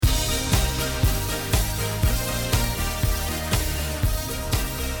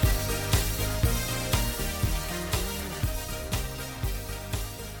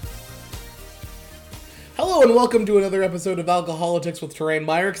and welcome to another episode of Alcoholics with Terrain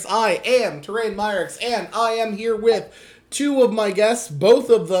Myricks. I am Terrain Myricks, and I am here with two of my guests,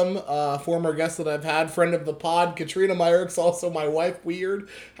 both of them former guests that I've had, friend of the pod, Katrina Myricks, also my wife, Weird.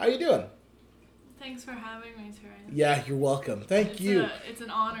 How you doing? Thanks for having me, Terrain. Yeah, you're welcome. Thank you. It's an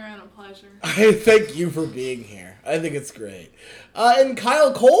honor and a pleasure. I thank you for being here. I think it's great. And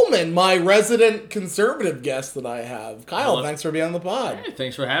Kyle Coleman, my resident conservative guest that I have. Kyle, thanks for being on the pod. Hey,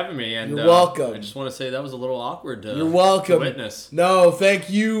 thanks for having me. And you're welcome. I just want to say that was a little awkward you're welcome. to witness. No, thank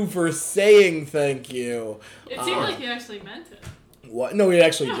you for saying thank you. It seemed like you actually meant it. What? No, he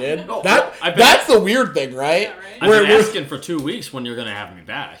actually did. No, that's the weird thing, right? Yeah, right? I've been asking for 2 weeks when you're going to have me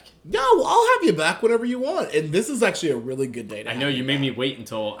back. No, I'll have you back whenever you want. And this is actually a really good day to I know you made me wait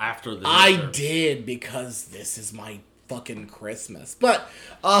until after the I service. did, because this is my fucking Christmas. But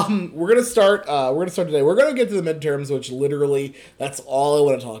we're gonna start today. We're gonna get to the midterms, which literally that's all I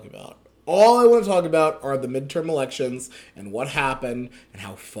want to talk about. All I want to talk about are the midterm elections and what happened and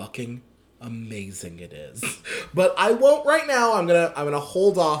how fucking amazing it is. But I won't right now. I'm gonna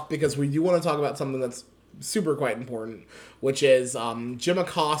hold off because we do want to talk about something that's super quite important, which is Jim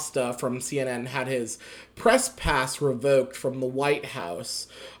Acosta from CNN had his press pass revoked from the White House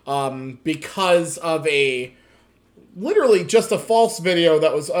because of literally just a false video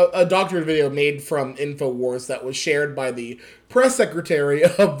that was a doctored video made from InfoWars that was shared by the press secretary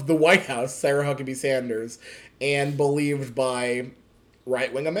of the White House, Sarah Huckabee Sanders, and believed by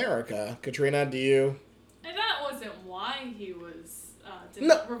right-wing America. Katrina, do you? And that wasn't why he was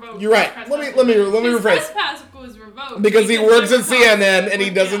revoked. You're right. Let me rephrase. His press pass was revoked because he works at Jim CNN and he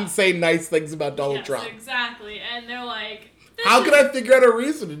Acosta- doesn't say nice things about Donald Trump. Exactly. And they're like, how can I figure out a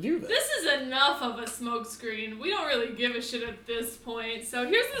reason to do this? This is enough of a smokescreen. We don't really give a shit at this point. So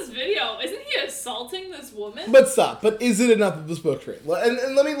here's this video. Isn't he assaulting this woman? But stop. But is it enough of a smokescreen?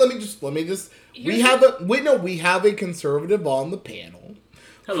 And let me just. We have a conservative on the panel.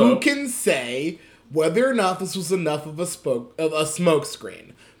 Hello. Who can say whether or not this was enough of a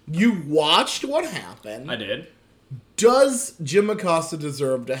smokescreen. You watched what happened. I did. Does Jim Acosta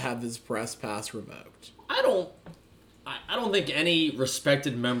deserve to have his press pass revoked? I don't think any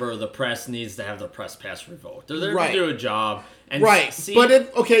respected member of the press needs to have their press pass revoked. They're there to do a job. And right.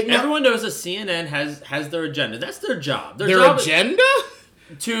 Everyone knows that CNN has their agenda. That's their job. Their agenda?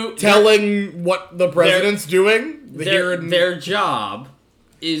 Telling what the president's doing? Their job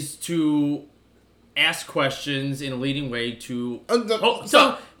is to ask questions in a leading way to... in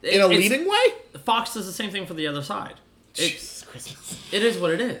a leading way? Fox does the same thing for the other side. Jesus Christmas. It is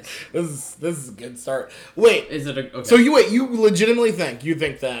what it is. This is a good start. Wait. Is it okay. So you legitimately think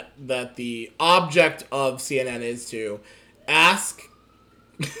that the object of CNN is to ask...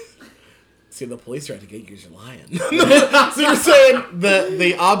 See, the police are out to get you because you're lying. So you're saying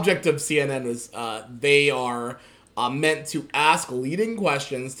the object of CNN is they are... meant to ask leading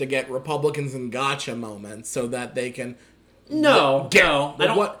questions to get Republicans in gotcha moments so that they can... That's not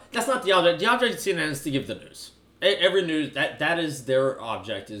the object. The object of CNN is to give the news. Every news, that is their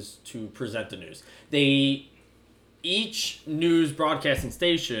object, is to present the news. Each news broadcasting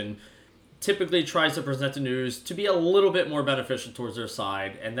station typically tries to present the news to be a little bit more beneficial towards their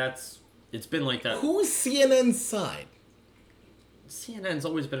side, and it's been like that. Who's CNN's side? CNN's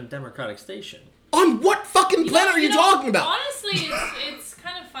always been a Democratic station. On what fucking planet are you talking about? Honestly, it's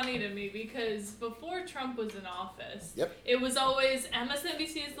kind of funny to me because before Trump was in office, it was always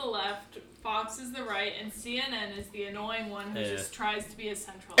MSNBC is the left, Fox is the right, and CNN is the annoying one who just tries to be as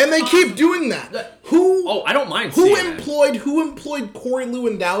central. And they keep doing that. I don't mind CNN. Who employed Corey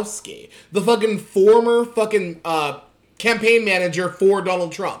Lewandowski, the fucking former fucking campaign manager for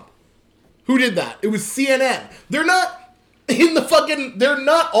Donald Trump? Who did that? It was CNN. They're not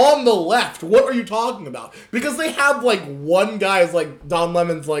on the left. What are you talking about? Because they have one guy is Don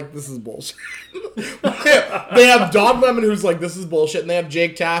Lemon's this is bullshit. They have Don Lemon who's this is bullshit, and they have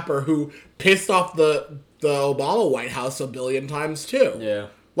Jake Tapper who pissed off the Obama White House a billion times too. Yeah.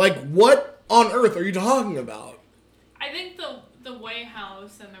 What on earth are you talking about? I think the White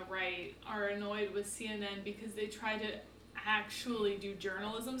House and the right are annoyed with CNN because they try to actually do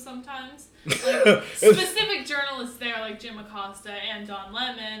journalism sometimes. Specific journalists there like Jim Acosta and Don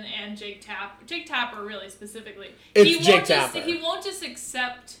Lemon and Jake Tapper really specifically. He won't just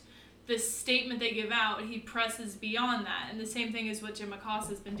accept the statement they give out. He presses beyond that. And the same thing is what Jim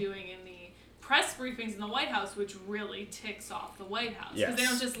Acosta's been doing in the press briefings in the White House, which really ticks off the White House. Because they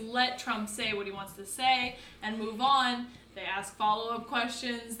don't just let Trump say what he wants to say and move on. They ask follow-up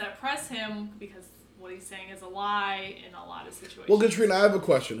questions that press him because what he's saying is a lie in a lot of situations. Well, Katrina, I have a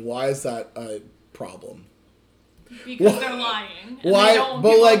question. Why is that a problem? Because they're lying. And Why? they don't want But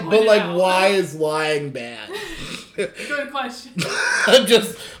people like, to but point it like, out. why is lying bad? Good question.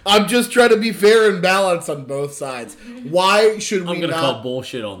 I'm just trying to be fair and balanced on both sides. Why should we I'm gonna not? call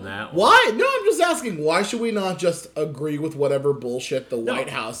bullshit on that one. Why? No, I'm just asking. Why should we not just agree with whatever bullshit the White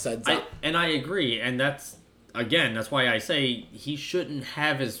House sends out? And I agree, and that's why I say he shouldn't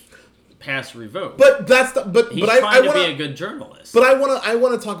have his pass revoked. But that's the but He's but I trying to want be a good journalist. But I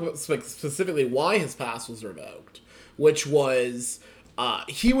want to talk about specifically why his pass was revoked, which was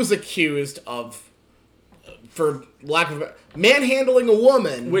he was accused of, for lack of manhandling a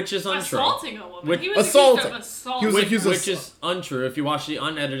woman, which is untrue. Assaulting a woman. Which- He was assaulting. accused of assault. He was accused of Which is untrue. If you watch the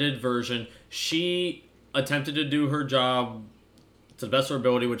unedited version, she attempted to do her job to the best of her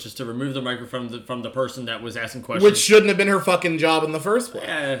ability, which is to remove the microphone from the person that was asking questions. which shouldn't have been her fucking job in the first place.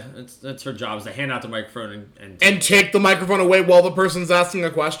 Yeah, that's her job, is to hand out the microphone And take the microphone away while the person's asking a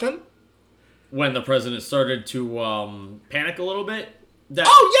question? when the president started to panic a little bit.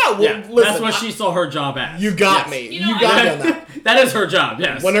 Oh, yeah, well, listen, that's what she saw her job as. You got Yes. me. You know, You got me on that. That is her job,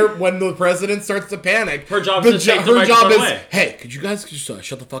 yes. When the president starts to panic, Her job is to take the her job microphone is, away. hey, could you guys just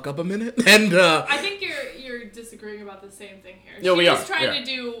shut the fuck up a minute? And I think you're disagreeing about the same thing here. No, she we was are, trying yeah. to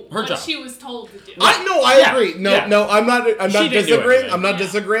do Her what job. she was told to do. I Yeah. agree. No, Yeah. no, I'm not She didn't do disagreeing. anything. I'm not Yeah.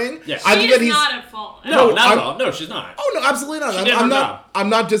 disagreeing. Yeah. I She think is that he's not at fault. No, No, not I'm- at all. No, she's not. Oh no, absolutely not. She did her job. I'm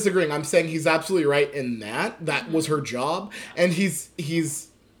not disagreeing. I'm saying he's absolutely right in that. That was her job, and he's.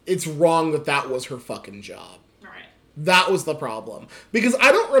 It's wrong that was her fucking job. Right. That was the problem. Because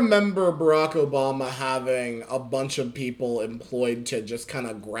I don't remember Barack Obama having a bunch of people employed to just kind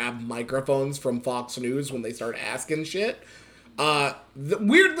of grab microphones from Fox News when they start asking shit.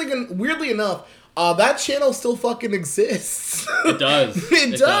 Weirdly enough, that channel still fucking exists. It does.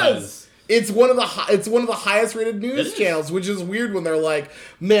 It does. It's one of the highest rated news is. channels, which is weird when they're like,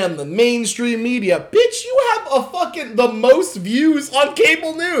 man, the mainstream media, bitch, you have the most views on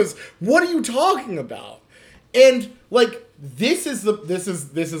cable news. What are you talking about? And like, this is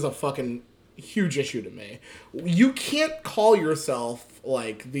a fucking huge issue to me. You can't call yourself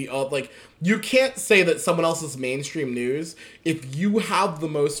you can't say that someone else is mainstream news if you have the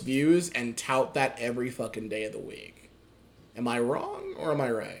most views and tout that every fucking day of the week. Am I wrong or am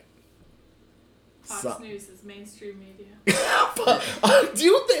I right? Fox News is mainstream media. Do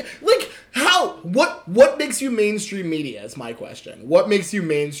you think, like, how, what makes you mainstream media is my question. What makes you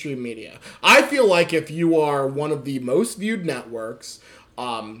mainstream media? I feel like if you are one of the most viewed networks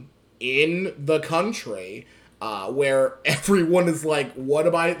in the country, where everyone is like, where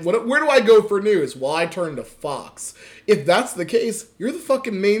do I go for news? Well, I turn to Fox. If that's the case, you're the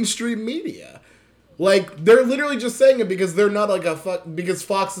fucking mainstream media. Like, they're literally just saying it because they're not like because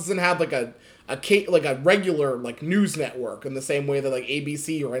Fox doesn't have like a regular like news network in the same way that like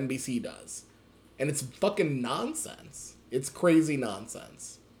ABC or NBC does. And it's fucking nonsense. It's crazy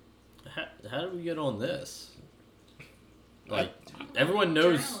nonsense. How do we get on this? Like, everyone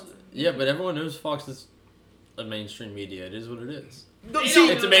knows. Journalism. Yeah, but everyone knows Fox is a mainstream media. It is what it is. No, They see,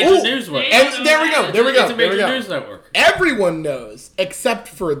 don't It's a know major that. news network. They don't And know there we that. go, there we go. It's a major news network. Everyone knows except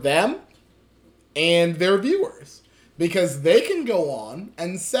for them and their viewers. Because they can go on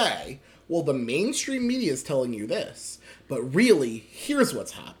and say, well, the mainstream media is telling you this, but really, here's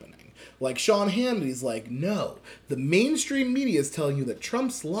what's happening. Like Sean Hannity's like, no, the mainstream media is telling you that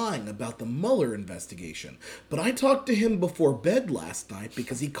Trump's lying about the Mueller investigation. But I talked to him before bed last night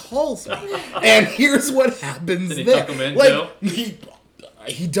because he calls me. And here's what happens Did he there. tuck him in, like, too?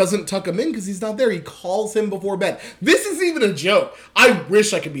 he doesn't tuck him in because he's not there. He calls him before bed. This is even a joke. I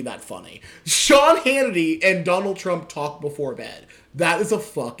wish I could be that funny. Sean Hannity and Donald Trump talk before bed. That is a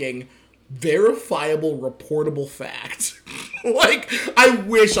fucking verifiable, reportable fact. Like, I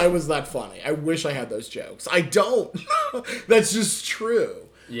wish I was that funny. I wish I had those jokes. I don't. That's just true.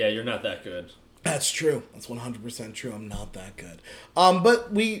 Yeah, you're not that good. That's true. That's 100% true. I'm not that good.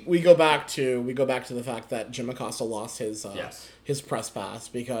 But we go back to the fact that Jim Acosta lost his Yes. his press pass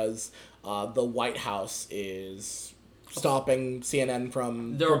because the White House is stopping CNN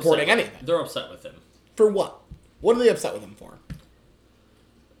from reporting anything. They're upset with him. For what? What are they upset with him for?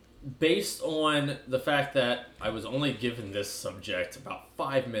 Based on the fact that I was only given this subject about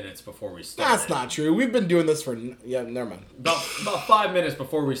 5 minutes before we started. That's not true. We've been doing this for never mind. About 5 minutes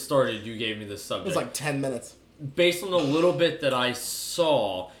before we started, you gave me this It subject. was like 10 minutes. Based on the little bit that I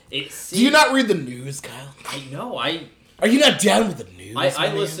saw, it seemed... Do you not read the news, Kyle? I know. I Are you not down with the news? I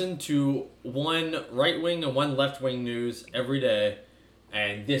man? listen to one right-wing and one left-wing news every day,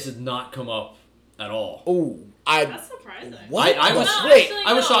 and this has not come up at all. Oh, That's surprising. What? I was- No, Wait. actually,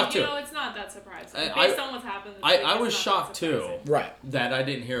 I was no, shocked, too. You know, it's not that surprising. I- Based on what's happened this I week, was it's not shocked, that too. surprising. Right. That I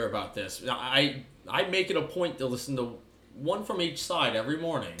didn't hear about this. I make it a point to listen to one from each side every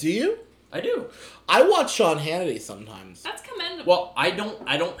morning. Do you? I do. I watch Sean Hannity sometimes. That's commendable. Well, I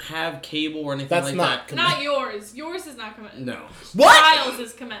don't have cable or anything That's like not that. Not yours. Yours is not commendable. No. What? Kyle's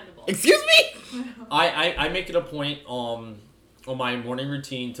is commendable. Excuse me? I make it a point on my morning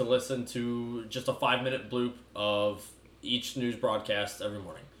routine to listen to just a 5-minute bloop of each news broadcast every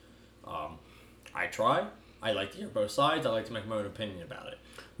morning. I try. I like to hear both sides. I like to make my own opinion about it.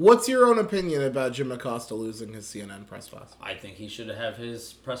 What's your own opinion about Jim Acosta losing his CNN press pass? I think he should have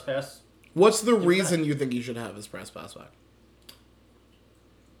his press pass. What's the reason you think he should have his press pass back?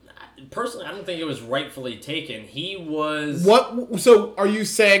 Personally, I don't think it was rightfully taken. He was... What? So, are you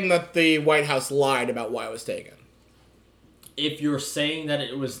saying that the White House lied about why it was taken? If you're saying that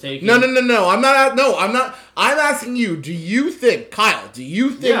it was taken... No. I'm not. I'm asking you, do you think, Kyle, that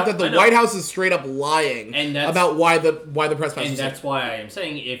the White House is straight up lying about why the press pass was taken? And that's why I am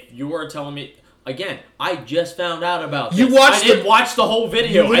saying, if you are telling me... Again, I just found out about this. I didn't watch the whole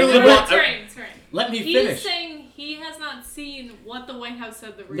video. It's right. Let me finish. He's saying he has not seen what the White House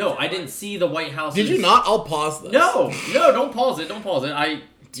said the reason No, I was. didn't see the White House. Did you not? I'll pause this. No, don't pause it.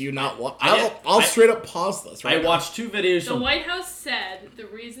 Do you not want? I'll straight up pause this. I watched 2 videos. The White House said the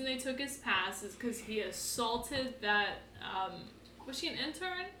reason they took his pass is because he assaulted that. Was she an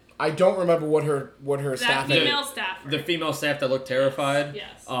intern? I don't remember what her staff. That female staffer. The female staff that looked terrified.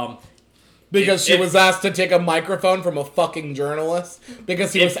 Yes. Because she was asked to take a microphone from a fucking journalist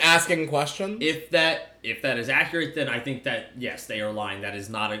because he was asking questions. If that is accurate, then I think that yes, they are lying. That is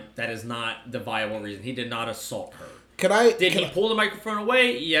not the viable reason. He did not assault her. Did he pull the microphone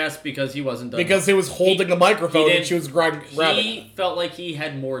away? Yes, because he wasn't done. Because he was holding a microphone and she was grabbing it. He felt like he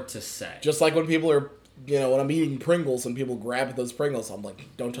had more to say. Just like when people are, when I'm eating Pringles and people grab at those Pringles, I'm like,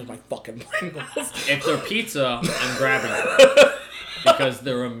 don't touch my fucking Pringles. If they're pizza, I'm grabbing them. Because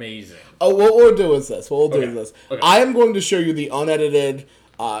they're amazing. Oh, what we'll do is this. Okay. I am going to show you the unedited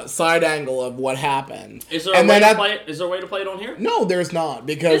side angle of what happened. Is there a way to play it on here? No, there's not,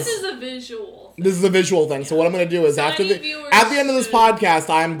 because this is a visual. This is a visual thing. Yeah. So what I'm going to do is at the end of this podcast,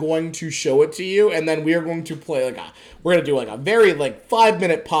 I'm going to show it to you, and then we are going to play we're going to do a very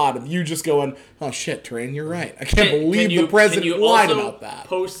 5-minute pod of you just going, oh shit, Terrain, you're right. I can't believe the president lied about that.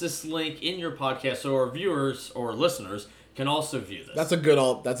 Post this link in your podcast so our viewers or listeners can also view this. That's a good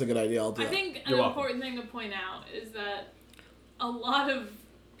idea. I'll do I think an important thing to point out is that a lot of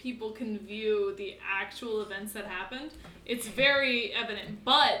people can view the actual events that happened. It's very evident,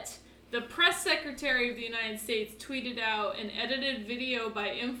 but the press secretary of the United States tweeted out an edited video by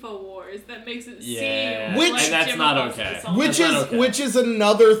InfoWars that makes it seem like that's Jim not Acosta okay. Which is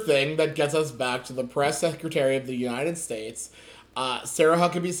another thing that gets us back to the press secretary of the United States, Sarah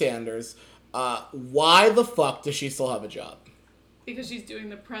Huckabee Sanders. Why the fuck does she still have a job? Because she's doing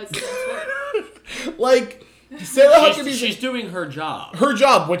the president's work. Sarah Huckabee... She's doing her job. Her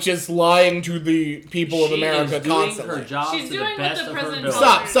job, which is lying to the people of America constantly. Her job she's to doing the best what the of her president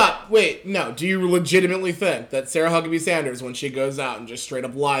ability. Stop. Wait, no. Do you legitimately think that Sarah Huckabee Sanders, when she goes out and just straight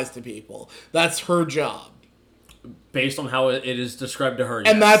up lies to people, that's her job? Based on how it is described to her,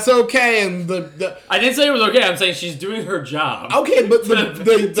 yes. And that's okay, and the I didn't say it was okay, I'm saying she's doing her job. Okay, but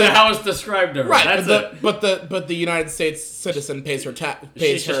to how it's described to her. Right, That's but the United States citizen pays her listen,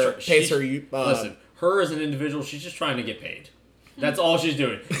 her as an individual, she's just trying to get paid. That's all she's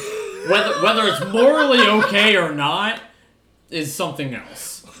doing. Whether it's morally okay or not is something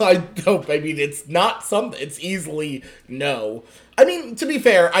else. I mean, it's not something. It's easily no. I mean, to be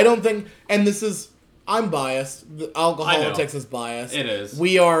fair, I don't think, and this is, I'm biased. The Alcoholics is biased. It is.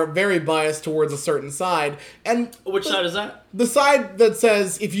 We are very biased towards a certain side. And which side is that? The side that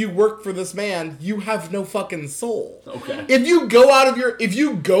says, if you work for this man, you have no fucking soul. Okay. If you go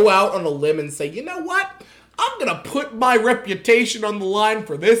out on a limb and say, you know what? I'm gonna put my reputation on the line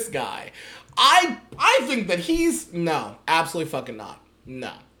for this guy. I think that no, absolutely fucking not.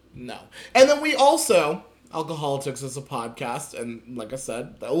 No. And then we also, Alcoholics is a podcast, and like I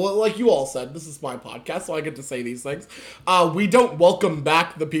said, well, like you all said, this is my podcast, so I get to say these things. We don't welcome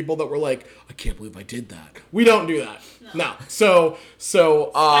back the people that were like, I can't believe I did that. We don't do that. No. So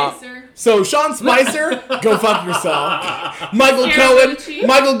Spicer. So Sean Spicer, go fuck yourself. Michael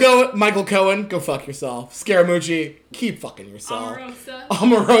Cohen, go fuck yourself. Scaramucci, keep fucking yourself.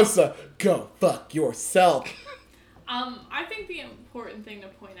 Omarosa, go fuck yourself. I think the important thing to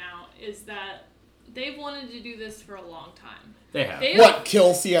point out is that they've wanted to do this for a long time. They have.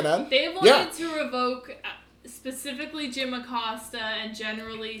 Kill CNN? They've wanted to revoke specifically Jim Acosta and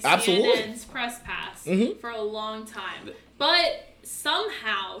generally CNN's press pass for a long time. But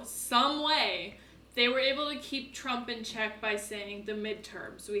somehow, some way, they were able to keep Trump in check by saying the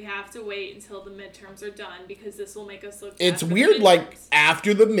midterms. We have to wait until the midterms are done because this will make us look bad. It's weird, like,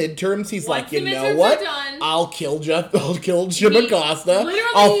 after the midterms, he's Once like, you the know midterms what? are done, I'll kill Jim Acosta. literally-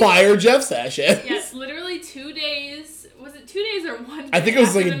 I'll fire Jeff Sessions. Yes, literally 2 days. Was it 2 days or 1 day? I think it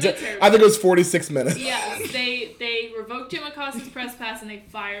was after like, the midterms? I think it was 46 minutes. Yes, they revoked Jim Acosta's press pass and they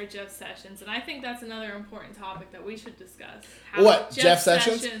fired Jeff Sessions. And I think that's another important topic that we should discuss. How What, Jeff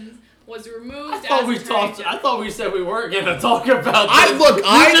Sessions? Was removed I thought we said we weren't going to talk about this.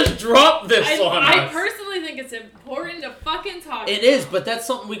 I just dropped this on I us. personally think it's important to fucking talk It about. is, but that's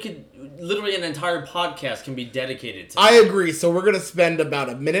something we could, literally an entire podcast can be dedicated to. I agree. So we're going to spend about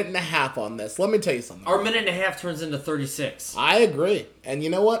a minute and a half on this. Let me tell you something. Our minute and a half turns into 36. I agree. And you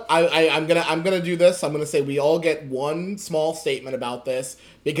know what? I'm gonna do this. I'm gonna say we all get one small statement about this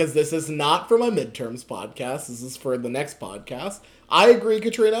because this is not for my midterms podcast. This is for the next podcast. I agree,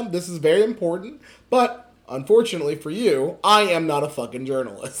 Katrina. This is very important, but unfortunately for you, I am not a fucking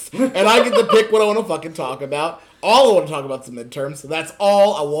journalist, and I get to pick what I want to fucking talk about. All I want to talk about is the midterms, so that's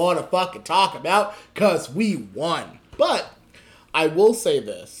all I want to fucking talk about because we won. But I will say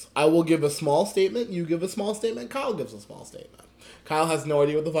this. I will give a small statement. You give a small statement. Kyle gives a small statement. Kyle has no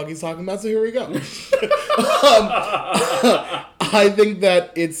idea what the fuck he's talking about, so here we go. I think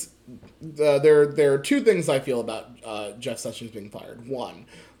that it's there are two things I feel about Jeff Sessions being fired. One,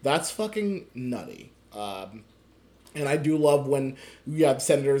 that's fucking nutty. And I do love when you have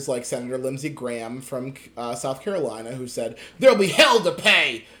senators like Senator Lindsey Graham from South Carolina who said, there'll be hell to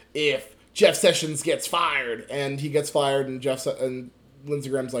pay if Jeff Sessions gets fired. And he gets fired, and Lindsey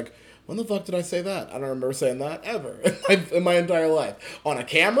Graham's like, when the fuck did I say that? I don't remember saying that ever in my entire life. On a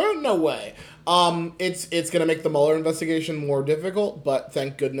camera? No way. It's going to make the Mueller investigation more difficult, but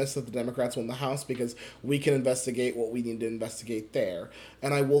thank goodness that the Democrats won the House because we can investigate what we need to investigate there.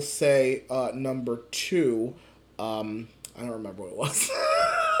 And I will say, number two, I don't remember what it was.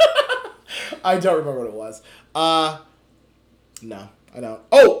 I don't remember what it was. No, I don't.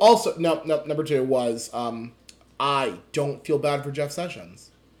 Oh, also, no, number two was, I don't feel bad for Jeff Sessions.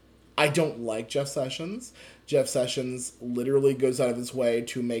 I don't like Jeff Sessions. Jeff Sessions literally goes out of his way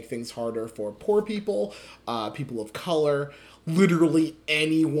to make things harder for poor people, people of color, literally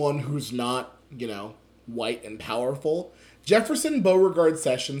anyone who's not, white and powerful. Jefferson Beauregard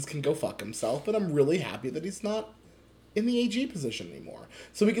Sessions can go fuck himself, and I'm really happy that he's not in the AG position anymore.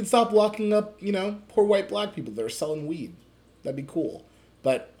 So we can stop locking up, poor white black people that are selling weed. That'd be cool.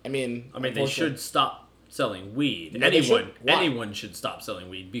 But, they should stop selling weed. No, anyone should stop selling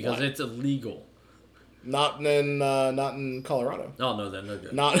weed because it's illegal. Not in Colorado. Oh no, then they're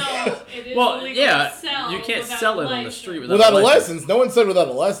good. No, it is illegal to sell. You can't without sell a it on the license. street without a license. No one said without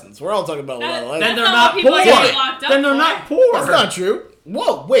a license. We're all talking about without a license. Then they're That's not what people poor. get locked up Then they're for. not poor. That's not true.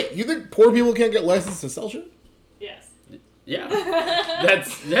 Whoa, wait. You think poor people can't get licensed to sell shit? Yes. Yeah.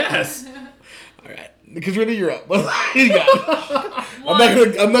 That's yes. All right. Katrina, you're up. What do you got?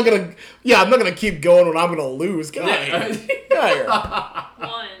 I'm not gonna keep going when I'm gonna lose. Get out of here. Get out of here.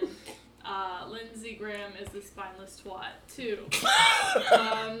 1. Lindsey Graham is the spineless twat. 2.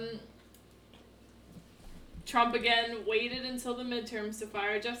 Trump again waited until the midterms to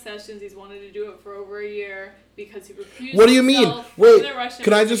fire Jeff Sessions. He's wanted to do it for over a year because he refused. What do you mean? himself Wait, for the Russian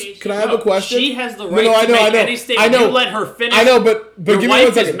can I investigation. have a question? She has the right I to make any statement. You let her finish. I know, but your give me 1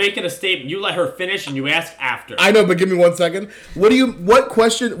 wife second. is making a statement. You let her finish, and you ask after. I know, but give me 1 second. What do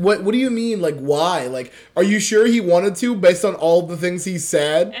you mean? Like, why? Like, are you sure he wanted to, based on all the things he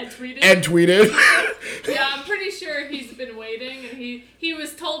said And tweeted. Yeah, I'm pretty sure he's been waiting, and he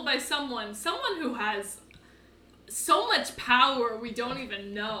was told by someone who has so much power we don't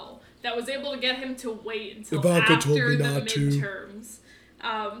even know, that was able to get him to wait until Ivanka after told me the not to. midterms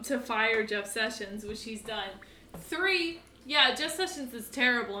to fire Jeff Sessions, which he's done. 3, yeah, Jeff Sessions is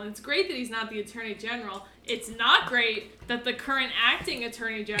terrible, and it's great that he's not the Attorney General. It's not great that the current acting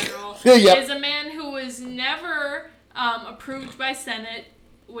Attorney General is a man who was never approved by Senate,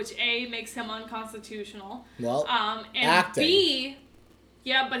 which A, makes him unconstitutional. Well, and acting. B,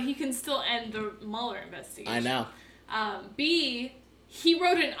 yeah, but he can still end the Mueller investigation. I know. B, he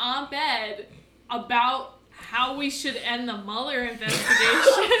wrote an op-ed about how we should end the Mueller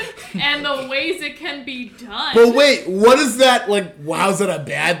investigation and the ways it can be done. But wait, what is that, like, how's that a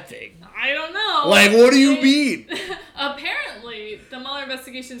bad thing? I don't know. Like, what do you mean? Apparently, the Mueller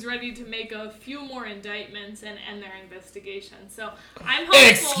investigation's ready to make a few more indictments and end their investigation. So, I'm hopeful.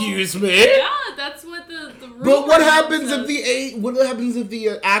 Excuse me? Yeah, that's what the rumor But what happens says. if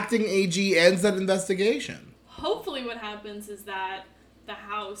the acting AG ends that investigation? Hopefully what happens is that the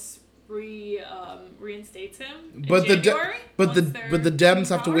House reinstates him in But January. but the Dems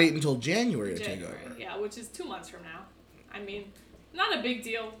have to power? wait until January to take January, over. yeah, which is 2 months from now. I mean, not a big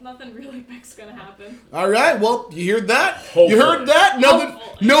deal. Nothing really big's gonna happen. All right, well, you heard that? Hopefully. You heard that?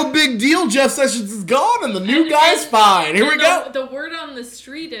 Hopefully. No big deal. Jeff Sessions is gone, and the new guy's fine. Here we go. The word on the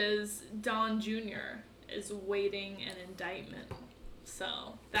street is Don Jr. is waiting an indictment.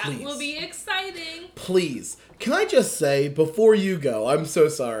 So that Please. will be exciting. Please, can I just say, before you go, I'm so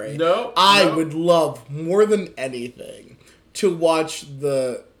sorry. No, I no. would love, more than anything, to watch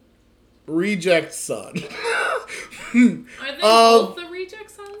the Reject Son. Are they both the reject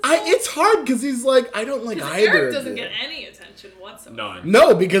sons? It's hard because he's like, I don't like Because either. Eric of doesn't them. get any attention whatsoever. None.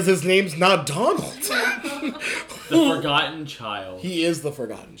 No, because his name's not Donald. The forgotten child. He is the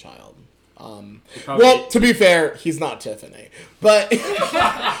forgotten child. Probably- Well, to be fair, he's not Tiffany. But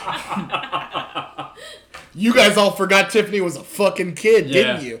you guys all forgot Tiffany was a fucking kid,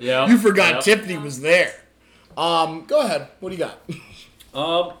 didn't you? Yeah. You forgot Yep. Tiffany was there. Go ahead. What do you got?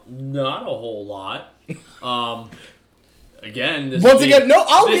 Not a whole lot. Again, this Once is again, no,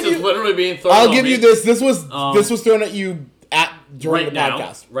 I'll this give is you- literally being thrown. I'll on give me you this. This was thrown at you during right the now.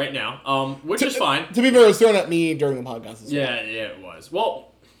 podcast. Right now, which is fine. To be fair, it was thrown at me during the podcast as well. Yeah, it was. Well,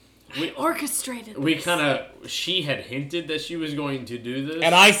 Orchestrated. we kind of. She had hinted that she was going to do this,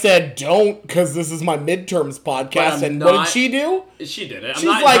 And I said, don't, because this is my midterms podcast. I'm And what did not- she do? she did it. I'm She's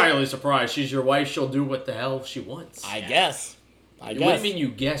not like- entirely surprised. She's your wife. She'll do what the hell she wants. I guess. What do you mean you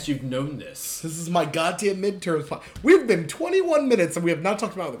guess? You've known this. This is my goddamn midterms podcast. We've been 21 minutes and we have not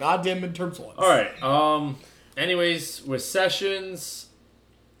talked about the goddamn midterms once. All right. Anyways, with Sessions,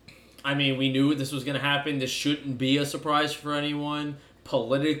 I mean, we knew this was going to happen. This shouldn't be a surprise for anyone.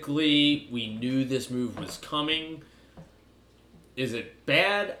 Politically, we knew this move was coming. Is it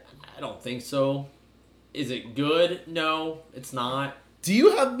bad? I don't think so. Is it good? No, it's not. Do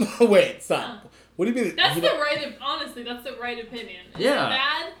you have... Wait, stop. What do you mean? That's the right. Honestly, that's the right opinion. Is Yeah. it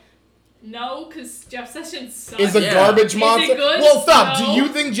bad? No, because Jeff Sessions sucks. Is a Yeah. garbage Is it monster? good? Well, stop. No. Do you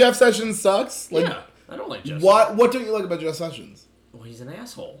think Jeff Sessions sucks? Like, Yeah, I don't like Jeff. What don't you like about Jeff Sessions? Well, he's an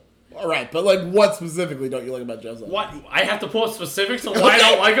asshole. All right, but like, what specifically don't you like about Jeff Sessions? What? I have to pull up specifics on why I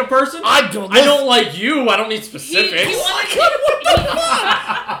don't like a person? I don't. I don't like you. I don't need He specifics.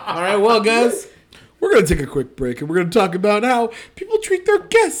 All right, well, guys, we're gonna take a quick break and we're gonna talk about how people treat their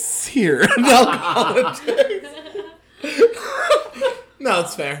guests here in politics. No,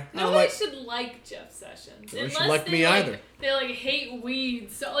 it's fair. I don't Nobody like. should like Jeff Sessions. Nobody should Unless like they, me either. They hate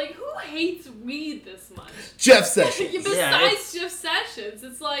weed. So who hates weed this much? Jeff Sessions. Besides Jeff Sessions,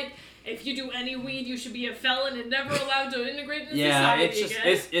 it's like if you do any weed, you should be a felon and never allowed to integrate into Yeah, society it's just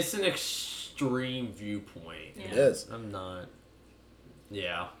again. it's an extreme viewpoint. Yeah. It is. I'm not.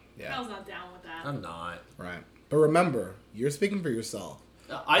 Yeah, Yeah. Kyle's not down with that. I'm not. Right. But remember, you're speaking for yourself.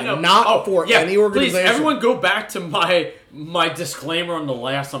 I know. Not for any organization. Please, everyone, go back to my disclaimer on the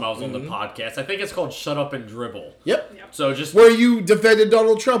last time I was on the podcast. I think it's called "Shut Up and Dribble." Yep. So just Where you defended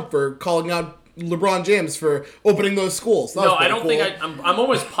Donald Trump for calling out LeBron James for opening those schools. That was no, I pretty don't cool. think I'm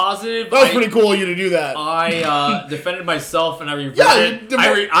almost positive. That was pretty cool of you to do that. I defended myself and I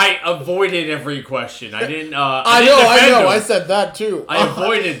I avoided every question. I didn't. I didn't know. defend them. I said that too. I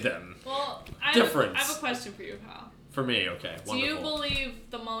avoided them. Well, I Difference. have a question for you, Kyle. For me, okay. Do you Wonderful. believe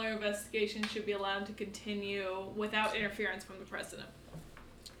the Mueller investigation should be allowed to continue without interference from the president?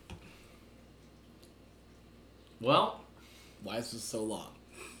 Well, Why is this so long?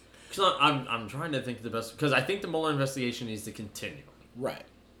 because I'm trying to think of the best, because I think the Mueller investigation needs to continue. Right.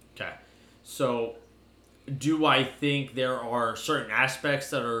 Okay. So, do I think there are certain aspects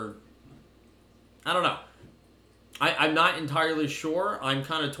that are... I don't know. I'm not entirely sure. I'm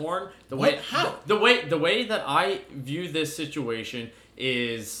kind of torn. How? The way that I view this situation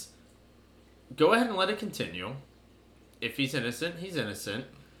is go ahead and let it continue. If he's innocent, he's innocent.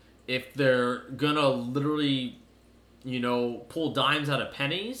 If they're gonna literally, pull dimes out of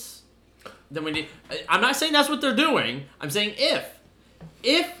pennies, then we need... I'm not saying that's what they're doing. I'm saying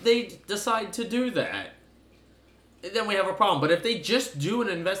if they decide to do that, then we have a problem. But if they just do an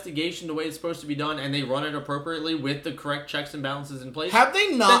investigation the way it's supposed to be done and they run it appropriately with the correct checks and balances in place, Have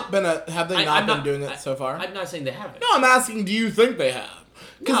they not been I'm been doing it so far? I'm not saying they haven't. No, I'm asking. Do you think they have?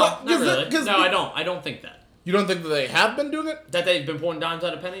 No, not really. No, I don't. I don't think that. You don't think that they have been doing it? That they've been pulling dimes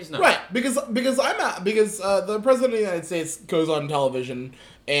out of pennies? No. Right, because the president of the United States goes on television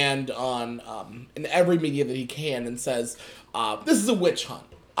and on in every media that he can and says, "This is a witch hunt.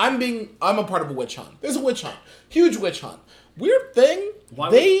 I'm a part of a witch hunt. There's a witch hunt, huge witch hunt. Weird thing. Why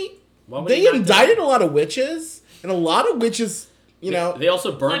would they he not do indicted a lot of witches, and a lot of witches you know. They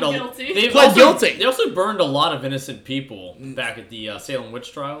also burned Pled guilty. They also burned a lot of innocent people back at the Salem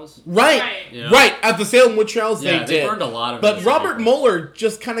witch trials. Right. Yeah. Right. At the Salem witch trials, Yeah, they they did. burned a lot of But innocent Robert people. Mueller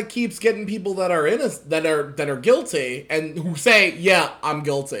just kind of keeps getting people that are innocent, that are guilty, and who say, "Yeah, I'm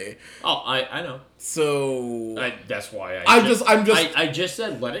guilty." Oh, I know. So That's why I'm just I just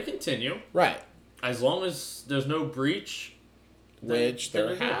said let it continue. right, As long as there's no breach. which then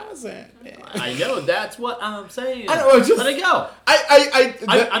there we're good. hasn't been. I know, that's what I'm saying. I know, it's just- let it go.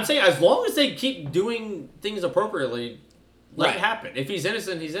 I'm saying as long as they keep doing things appropriately, let Right. it happen. If he's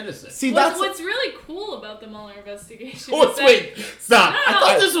innocent, he's innocent. See, that's What's really cool about the Mueller investigation Oh, is that wait, stop. No, I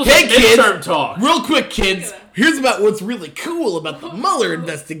thought this was Hey, a kids. midterm talk. Real quick, kids. Look at that. Here's about what's really cool about the Mueller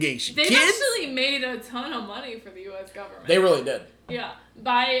investigation, they've kids. actually made a ton of money for the U.S. government. They really did. Yeah.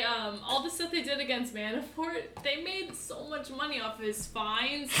 By all the stuff they did against Manafort, they made so much money off of his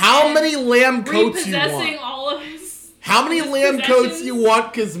fines. How and many lamb coats you repossessing want? all of his. How many his lamb coats possessions? you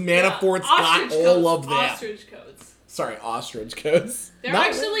want? Because Manafort's got Ostrich all coats, of them. Ostrich coats. Sorry, ostrich coats. They're Not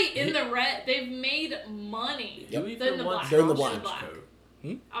actually in the red. They've made money. Do we They're in even the want black. They're in the They're black. coat?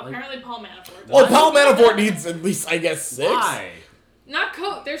 Apparently, Paul Manafort. Well, does. Paul Manafort needs at least, I guess, 6. Why? Not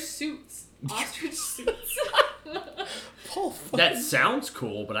coat. They're suits. Ostrich suits. Paul, fucking- That sounds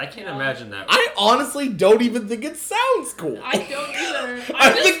cool, but I can't Yeah. imagine that. I honestly don't even think it sounds cool. I don't either. I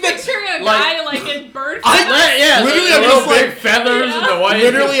I'm just think that- picturing a like- guy like in bird I- feathers. Yeah, Literally, the I'm real just big like- feathers Yeah. and the white.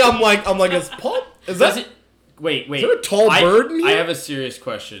 Literally, I'm like, is Paul? Is Does that it? Wait. Is there a tall bird in here? I have a serious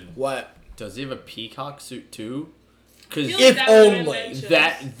question. what? Does he have a peacock suit too? Because Feel If that would've been only. mentioned.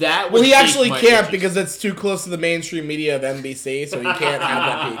 that. Well, would he pique actually my can't interest. because it's too close to the mainstream media of NBC, so he can't have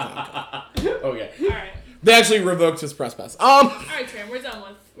that peacock. Okay. All right. They actually revoked his press pass. All right, Tran. We're done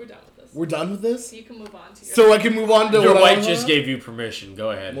with this. We're done with this, You can move on to your. so I can move on to Your what wife I- just gave you permission. Go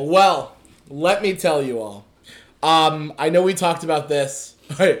ahead. Well, let me tell you all. I know we talked about this.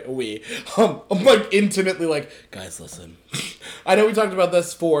 I'm like intimately like, guys, listen. I know we talked about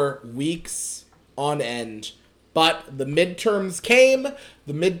this for weeks on end, but the midterms came,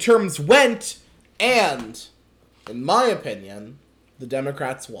 the midterms went, and in my opinion, the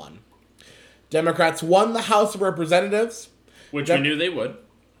Democrats won. Democrats won the House of Representatives. Which Dem- we knew they would.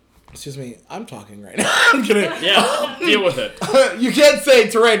 Excuse me, I'm talking right now. I'm kidding. Yeah. Deal with it. You can't say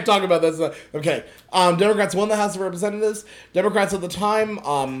Terrain talk about this. Okay. Democrats won the House of Representatives. Democrats at the time,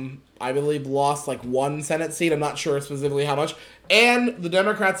 I believe, lost like 1 Senate seat. I'm not sure specifically how much. And the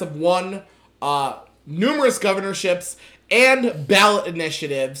Democrats have won numerous governorships and ballot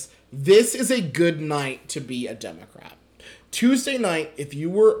initiatives. This is a good night to be a Democrat. Tuesday night, if you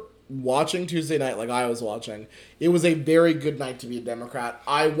were watching Tuesday night like I was watching, it was a very good night to be a Democrat.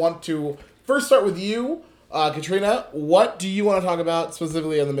 I want to first start with you, Katrina. What do you want to talk about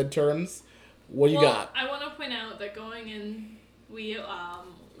specifically on the midterms? What do you got? I want to point out that going in, we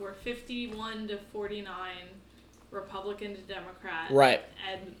were 51 to 49 Republican to Democrat. Right.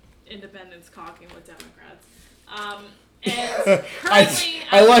 And independents cocking with Democrats. And currently,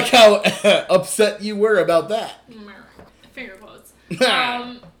 I like how upset you were about that. finger quotes.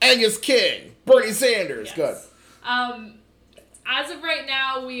 Angus King, Bernie Sanders, Yes. good. As of right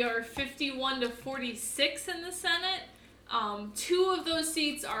now, we are 51 to 46 in the Senate. 2 of those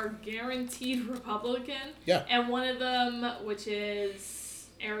seats are guaranteed Republican. Yeah. And one of them, which is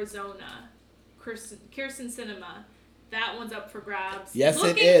Arizona, Kirsten Sinema, that one's up for grabs. Yes, it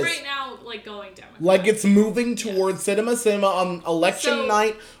Looking is. right now like going Democrat. Like it's moving towards cinema. Cinema on election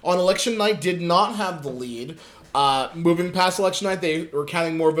night. On election night, did not have the lead. Moving past election night, they were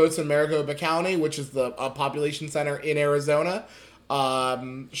counting more votes in Maricopa County, which is the population center in Arizona.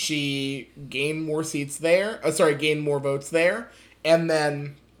 She gained more seats there. Gained more votes there, and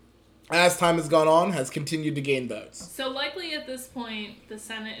then as time has gone on, has continued to gain votes. So likely at this point, the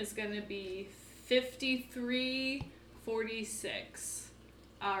Senate is going to be 53-46,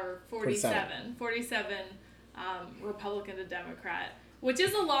 or 47. 47 Republican to Democrat, which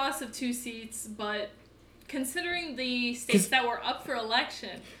is a loss of 2 seats, but considering the states that were up for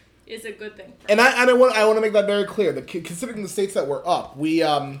election, is a good thing. And I want to make that very clear. That considering the states that were up, we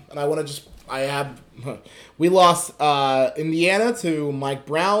we lost Indiana to Mike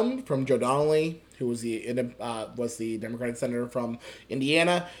Brown from Joe Donnelly, who was the Democratic senator from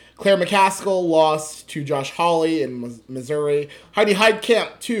Indiana. Claire McCaskill lost to Josh Hawley in Missouri. Heidi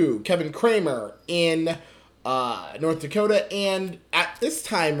Heitkamp to Kevin Kramer in North Dakota. And at this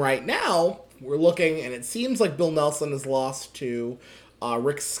time right now, we're looking, and it seems like Bill Nelson has lost to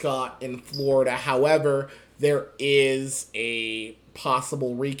Rick Scott in Florida. However, there is a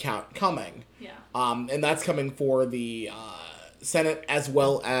possible recount coming. Yeah. And that's coming for the Senate as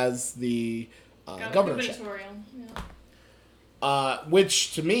well as the governorship. Gubernatorial, yeah.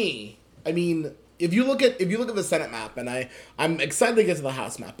 which to me, I mean, if you look at the Senate map, and I'm excited to get to the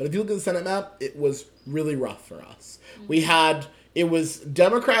House map, but if you look at the Senate map, it was really rough for us.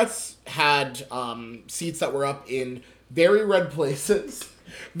 Democrats had seats that were up in very red places,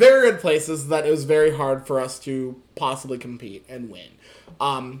 that it was very hard for us to possibly compete and win.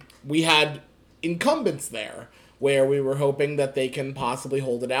 We had incumbents there where we were hoping that they can possibly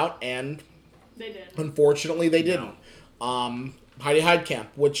hold it out, and they did. Unfortunately, they didn't. Heidi Heitkamp,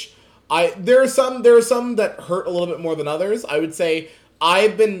 which there are some that hurt a little bit more than others. I would say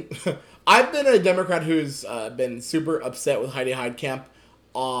I've been a Democrat who's been super upset with Heidi Heitkamp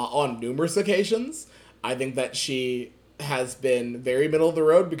on numerous occasions. I think that she has been very middle of the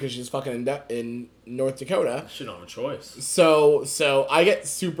road because she's fucking in North Dakota. She don't have a choice. So I get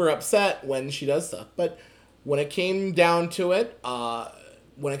super upset when she does stuff. But when it came down to it,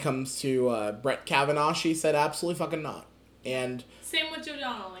 when it comes to Brett Kavanaugh, she said absolutely fucking not. And same with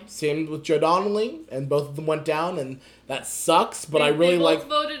Joe Donnelly. And both of them went down, and that sucks. But they both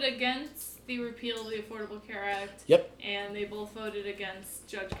voted against the repeal of the Affordable Care Act. Yep. And they both voted against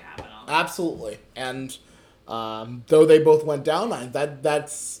Judge Kavanaugh. Absolutely. And though they both went down, I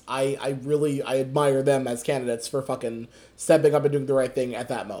admire them as candidates for fucking stepping up and doing the right thing at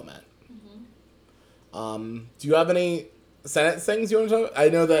that moment. Mm-hmm. Do you have any Senate things you want to talk about? I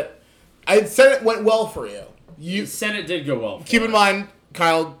know that Senate went well for you. Senate did go well. Keep in mind,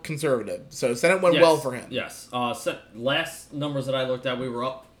 Kyle conservative, so Senate went well for him. Yes. Last numbers that I looked at, we were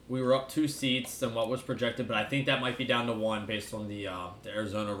up 2 seats than what was projected, but I think that might be down to 1 based on the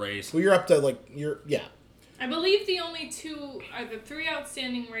Arizona race. Well, you're up to yeah. I believe the only 3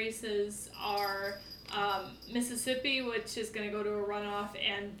 outstanding races are Mississippi, which is going to go to a runoff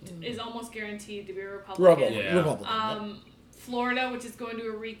and is almost guaranteed to be a Republican. Republican. Florida, which is going to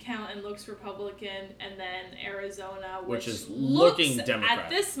a recount and looks Republican, and then Arizona, which is looking looks Democrat at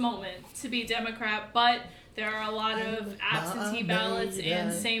this moment to be Democrat, but there are a lot of absentee ballots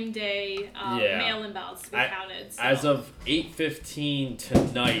and same-day mail-in ballots to be counted. So. As of 8:15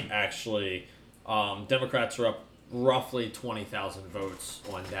 tonight, actually, Democrats are up roughly 20,000 votes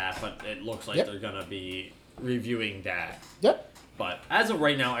on that, but it looks like they're going to be reviewing that. Yep. But as of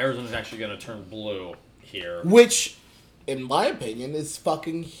right now, Arizona's actually going to turn blue here. Which, in my opinion, is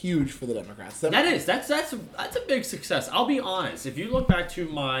fucking huge for the Democrats. That's a big success. I'll be honest. If you look back to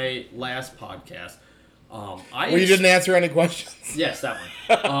my last podcast, where you didn't answer any questions. Yes, that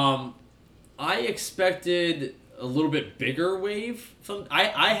one. I expected a little bit bigger wave from.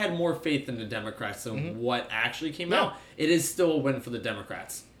 I had more faith in the Democrats than what actually came out. It is still a win for the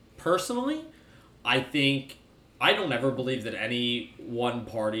Democrats. Personally, I think. I don't ever believe that any one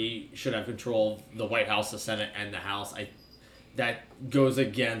party should have control of the White House, the Senate, and the House. That goes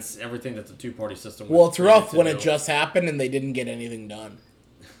against everything that the two-party system. Well, it's rough when it just happened and they didn't get anything done.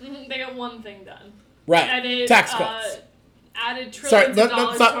 They got one thing done. Right, tax cuts. Added trillions of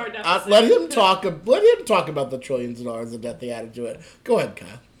dollars to our deficit. Let him talk about the trillions of dollars of debt they added to it. Go ahead,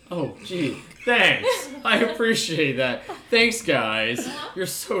 Kyle. Oh, gee. Thanks. I appreciate that. Thanks, guys. You're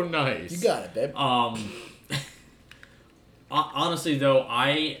so nice. You got it, babe. Honestly, though,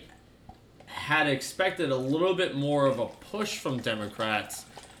 I had expected a little bit more of a push from Democrats.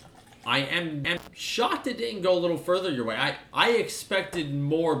 I am shocked it didn't go a little further your way. I expected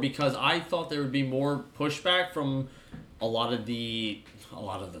more because I thought there would be more pushback from a lot of the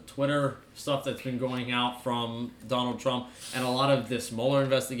Twitter stuff that's been going out from Donald Trump and a lot of this Mueller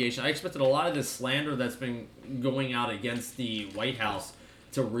investigation. I expected a lot of this slander that's been going out against the White House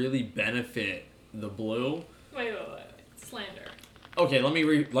to really benefit the blue. Wait. Slander. Okay, let me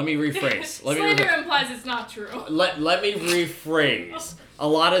rephrase. Slander implies it's not true. Let me rephrase. A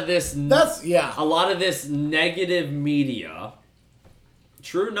lot of this. A lot of this negative media.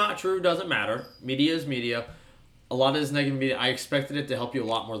 True, not true, doesn't matter. Media is media. A lot of this negative media. I expected it to help you a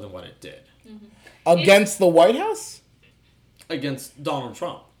lot more than what it did. Mm-hmm. Against the White House? Against Donald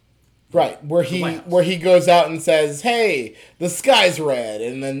Trump. Right, where he goes out and says, "Hey, the sky's red,"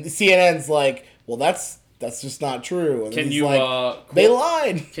 and then CNN's like, "Well, that's just not true." And can you they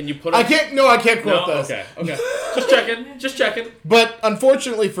lied. Can you put? I can't quote this. Okay. Just checking. But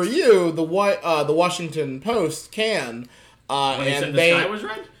unfortunately for you, the Washington Post can. When he said the sky was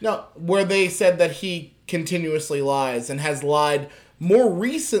red? No, where they said that he continuously lies and has lied more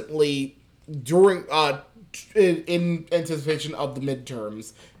recently during in anticipation of the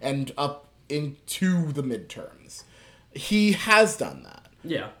midterms and up into the midterms. He has done that.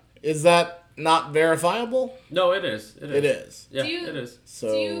 Yeah. Is that not verifiable? No, it is. It is. Yeah, it is.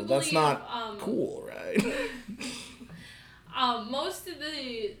 So that's not cool, right? Most of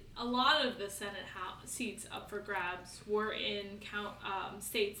a lot of the Senate seats up for grabs were in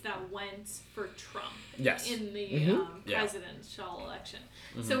states that went for Trump Yes. in the presidential election.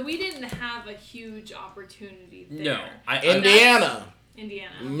 So we didn't have a huge opportunity there. No. Indiana,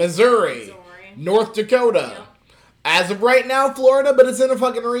 Missouri, North Dakota. Yep. As of right now, Florida, but it's in a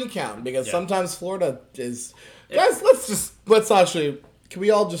fucking recount because Yeah. sometimes Florida is. Guys, let's actually. Can we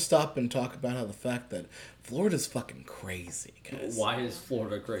all just stop and talk about how the fact that Florida's fucking crazy, guys? Why is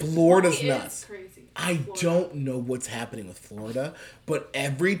Florida crazy? Florida's Why is nuts. crazy? I Florida. don't know what's happening with Florida, but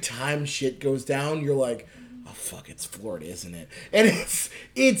every time shit goes down, you're like, oh fuck, it's Florida, isn't it? And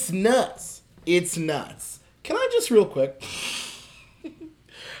it's nuts. It's nuts. Can I just real quick?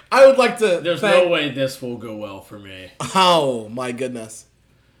 I would like to. There's no way this will go well for me. Oh my goodness!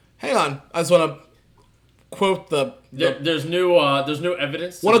 Hang on, I just want to quote There's new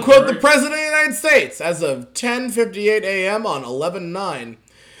evidence. Want to quote the President of the United States as of 10:58 a.m. on 11/9.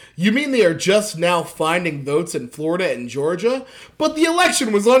 You mean they are just now finding votes in Florida and Georgia? But the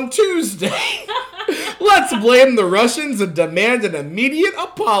election was on Tuesday. Let's blame the Russians and demand an immediate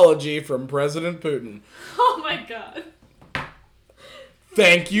apology from President Putin. Oh my god.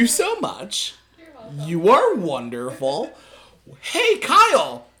 Thank you so much. You're welcome. You are wonderful. Hey,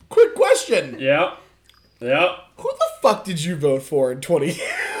 Kyle, quick question. Yeah. Yeah. Who the fuck did you vote for in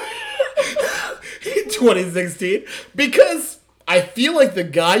 2016? Because I feel like the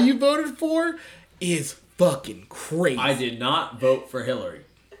guy you voted for is fucking crazy. I did not vote for Hillary.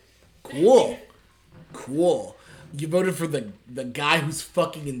 Cool. You voted for the guy who's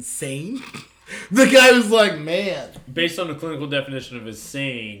fucking insane? The guy who's like, man. Based on the clinical definition of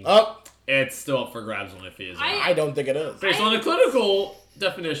insane, Oh, it's still up for grabs on if he is. or not. I don't think it is. Based on the clinical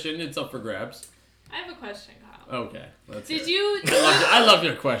definition, it's up for grabs. I have a question, Kyle. Okay. Let's Did hear it. you? I love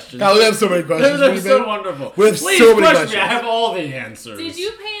your questions. Kyle, we have so many questions. They're We've so been- wonderful. we have Please so many push questions. me. I have all the answers. Did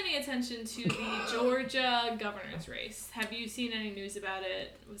you pay any attention to the Georgia governor's race? Have you seen any news about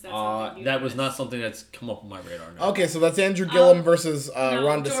it? Was that something you That was noticed? not something that's come up on my radar. No. Okay, so that's Andrew Gillum versus no,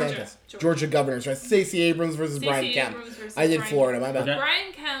 Ron Georgia. DeSantis. Georgia governors, right? Stacey Abrams versus Stacey Brian Kemp. Abrams versus I did Brian Florida, Kemp. my bad. Okay.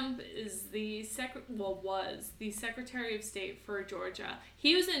 Brian Kemp is was the Secretary of State for Georgia.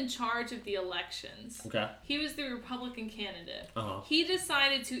 He was in charge of the elections. Okay. He was the Republican candidate. Uh-huh. He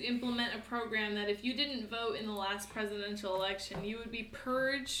decided to implement a program that if you didn't vote in the last presidential election, you would be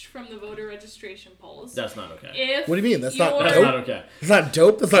purged from the voter registration polls. That's not okay. If What do you mean? That's not That's dope? not okay. That's not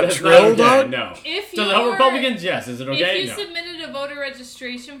dope? That's not That's trill, not okay. dog? No. If To the you're- Republicans, yes. Is it okay? If you No. submitted a voter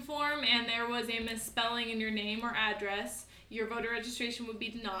registration form and there was a misspelling in your name or address, your voter registration would be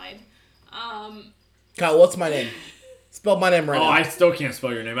denied. Kyle, what's my name? Spell my name right Oh, now. I still can't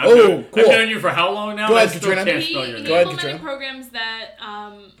spell your name. Oh, cool. I've known you for how long now? Go ahead, I still Katrina. can't He spell your name. Go ahead, implemented Katrina. programs that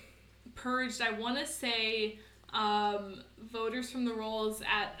purged, I want to say, voters from the rolls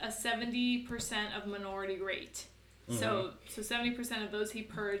at a 70% of minority rate. So 70% of those he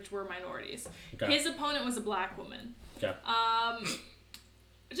purged were minorities. Okay. His opponent was a black woman. Okay.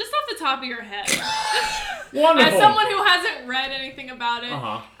 Just off the top of your head, Wonderful. as someone who hasn't read anything about it,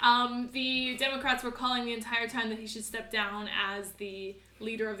 Uh-huh. the Democrats were calling the entire time that he should step down as the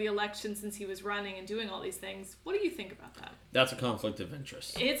leader of the election since he was running and doing all these things. What do you think about that? That's a conflict of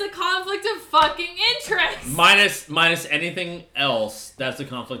interest. It's a conflict of fucking interest. Minus anything else, that's a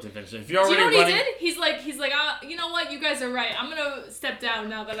conflict of interest. If you're Do you already know what running, he did? He's like, you know what? You guys are right. I'm gonna step down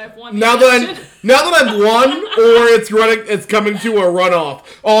now that I've won. The Now election." that I've won, or it's coming to a runoff.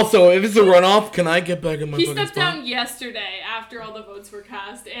 Also, if it's a runoff, can I get back in my He fucking stepped spot? down yesterday after all the votes were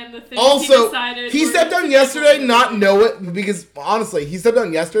cast, and the things Also, he decided. he were stepped down yesterday, not know it, because honestly, he stepped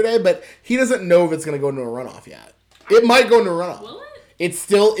down yesterday, but he doesn't know if it's going to go into a runoff yet. It might go into a runoff. Will it? It's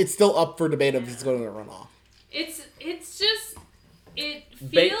still up for debate if it's going to a runoff. It's just it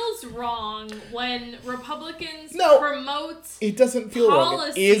feels wrong when Republicans No. promote It doesn't feel wrong. It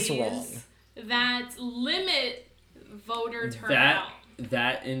policies is wrong. that limit voter turnout.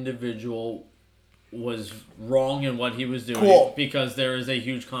 that individual was wrong in what he was doing Cool. because there is a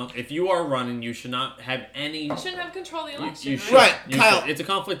huge if you are running, you should not have any. You shouldn't have control of the election, You right? should. Right, You Kyle. should. It's a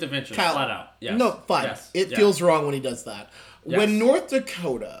conflict of interest, Kyle, flat out. Yes. No, fine. Yes. It Yeah. feels wrong when he does that. Yes. When North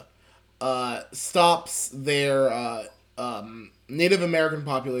Dakota stops their Native American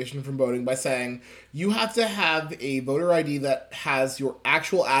population from voting by saying you have to have a voter ID that has your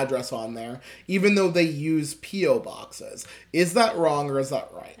actual address on there, even though they use P.O. boxes. Is that wrong or is that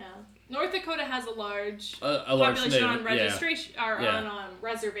right? Yeah. North Dakota has a large A large population native- on registration or Yeah. on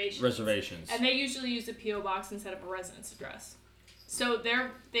reservations. Reservations. And they usually use a PO box instead of a residence address. So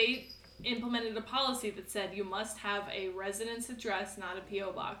they implemented a policy that said you must have a residence address, not a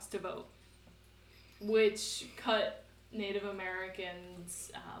PO box, to vote, which cut Native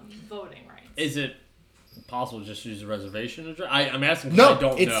Americans' voting rights. Is it possible to just use a reservation address? I'm asking No,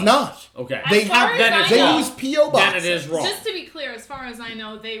 because I don't know. it's not. Okay. They As far have as then I it's they wrong. use PO boxes. Then it is wrong. Just to be clear, as far as I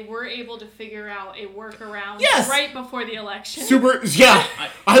know, they were able to figure out a workaround Yes. right before the election. Super, yeah.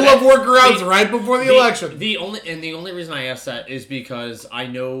 I love workarounds right before the election. The only reason I ask that is because I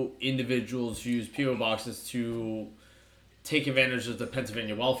know individuals use PO boxes to take advantage of the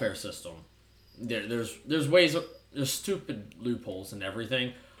Pennsylvania welfare system. There's ways, there's stupid loopholes and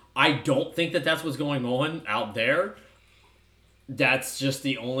everything. I don't think that that's what's going on out there. That's just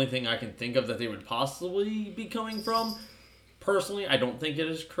the only thing I can think of that they would possibly be coming from. Personally, I don't think it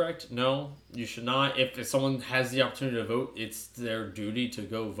is correct. No, you should not. If someone has the opportunity to vote, it's their duty to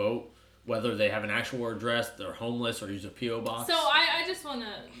go vote, whether they have an actual address, they're homeless, or use a P.O. box. So I just want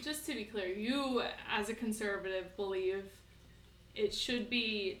to, just to be clear, you as a conservative believe it should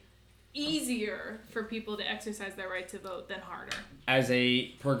be easier for people to exercise their right to vote than harder. As a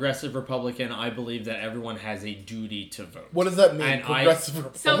progressive Republican, I believe that everyone has a duty to vote. What does that mean? And Progressive.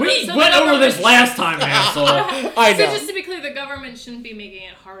 So We the went over government- this last time, asshole. I know. So just to be clear, the government shouldn't be making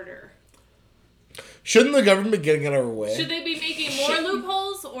it harder. Shouldn't the government be getting out of our way? Should they be making more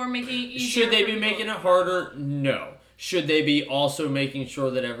loopholes or making it easier? Should they for be people making to it vote? harder? No. Should they be also making sure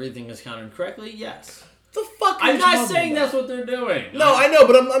that everything is counted correctly? Yes. the fuck? Are I'm you not talking saying about? that's what they're doing. No, I know,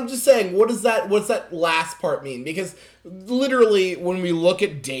 but I'm just saying, what's that last part mean? Because literally, when we look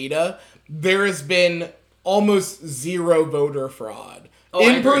at data, there has been almost zero voter fraud. Oh,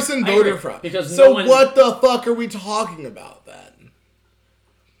 I In-person agree. I voter agree. fraud. Because so no one- what the fuck are we talking about then?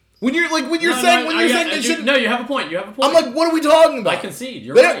 When you're saying they shouldn't. No, you have a point. You have a point. I'm like, what are we talking about? I concede.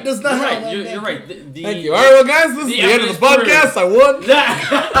 You're That right. does not you're have- right. You're thank right. Thank you. All right, well, guys, this is the end of the podcast. I won.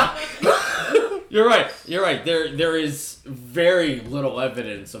 You're right. You're right. There is very little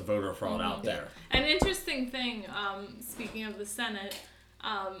evidence of voter fraud out there. An interesting thing, speaking of the Senate,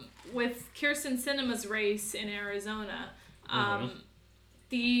 with Kirsten Sinema's race in Arizona,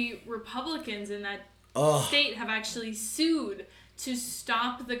 the Republicans in that state have actually sued to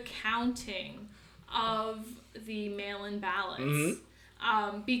stop the counting of the mail-in ballots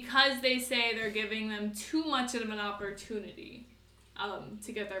because they say they're giving them too much of an opportunity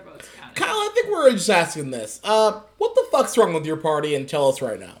to get their votes counted. Kyle, I think we're just asking this. What the fuck's wrong with your party? And tell us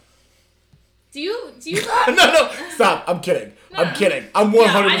right now. Do you No, stop. I'm kidding. No. I'm kidding. I'm 100%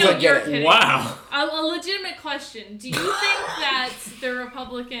 Yeah, I know you're kidding. kidding. Wow. A legitimate question. Do you think that the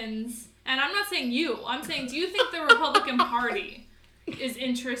Republicans, and I'm not saying you, I'm saying, do you think the Republican Party is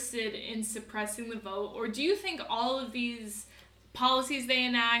interested in suppressing the vote? Or do you think all of these policies they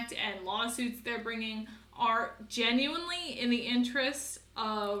enact and lawsuits they're bringing are genuinely in the interest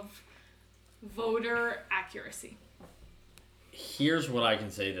of voter accuracy? Here's what I can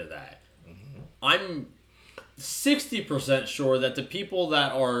say to that. I'm 60% sure that the people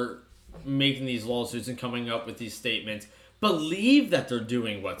that are making these lawsuits and coming up with these statements believe that they're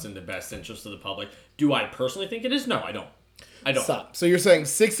doing what's in the best interest of the public. Do I personally think it is? No, I don't. Stop. So you're saying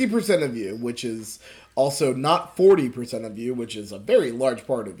 60% of you, which is also not 40% of you, which is a very large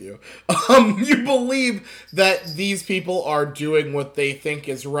part of you, you believe that these people are doing what they think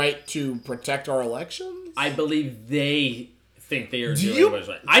is right to protect our elections? I believe they think they are Do doing you- what is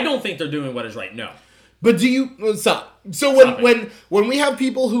right. I don't think they're doing what is right. No. But do you stop? So Stop when we have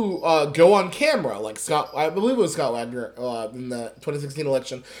people who go on camera, like Scott, I believe it was Scott Wagner in the 2016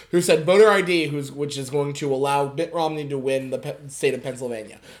 election, who said voter ID, which is going to allow Mitt Romney to win the state of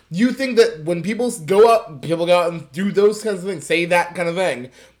Pennsylvania. You think that when people go out and do those kinds of things, say that kind of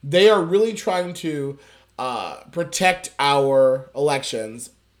thing, they are really trying to protect our elections,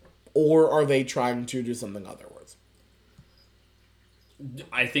 or are they trying to do something otherwise?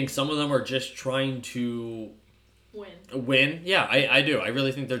 I think some of them are just trying to Win. Yeah, I do. I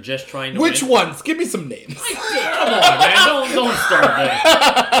really think they're just trying to Which win. ones? Give me some names. Come on, man. Don't start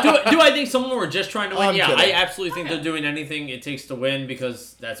there. Do I think some of them are just trying to win? I'm Yeah, kidding. I absolutely think they're doing anything it takes to win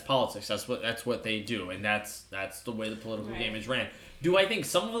because that's politics. That's what they do, and that's the way the political game is ran. Do I think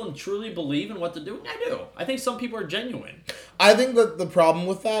some of them truly believe in what they're doing? I do. I think some people are genuine. I think that the problem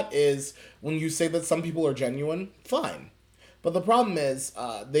with that is when you say that some people are genuine, fine. But the problem is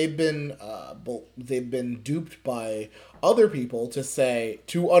they've been duped by other people to say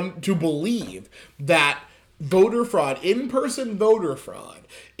to believe that voter fraud, in-person voter fraud,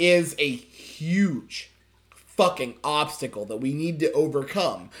 is a huge fucking obstacle that we need to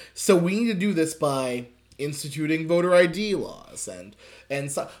overcome. So we need to do this by instituting voter ID laws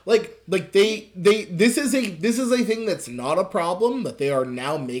and so like this is a thing that's not a problem that they are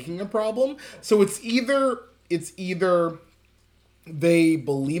now making a problem. So it's either they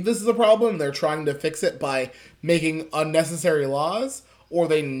believe this is a problem, they're trying to fix it by making unnecessary laws, or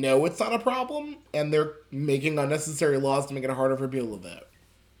they know it's not a problem, and they're making unnecessary laws to make it harder for people to vote.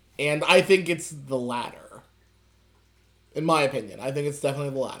 And I think it's the latter. In my opinion, I think it's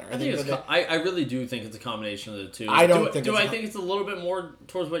definitely the latter. I really do think it's a combination of the two. I don't think Do I think it's a little bit more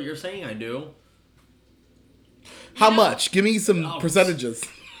towards what you're saying? I do. How much? Give me some percentages.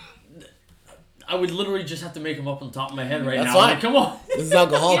 I would literally just have to make them up on the top of my head right That's now. fine. Like, come on. This is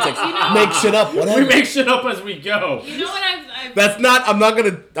alcoholics. Yeah, Make shit up. Whatever. We make shit up as we go. You know what I've That's not. I'm not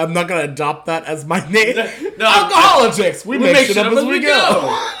gonna adopt that as my name. No, Alcoholics. We make shit up as we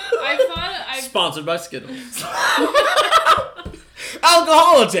go. I've Sponsored by Skittles.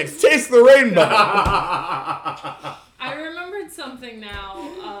 Alcoholics. Taste the rainbow. I remembered something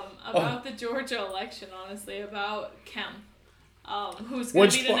now about the Georgia election. Honestly, about Kemp, who's going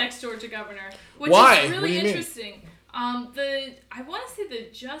to be the next Georgia governor. Which Why? is really What do you interesting. I want to say the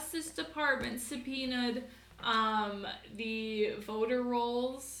Justice Department subpoenaed the voter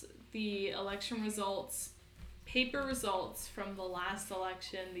rolls, the election results, paper results from the last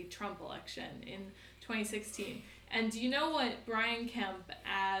election, the Trump election in 2016. And do you know what Brian Kemp,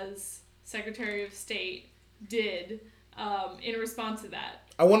 as Secretary of State, did in response to that?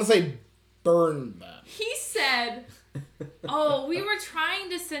 I want to say burn that. He said, "Oh, we were trying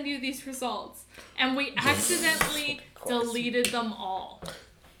to send you these results, and we accidentally deleted them all."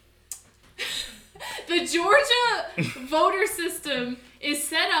 The Georgia voter system is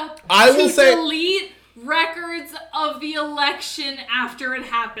set up to delete records of the election after it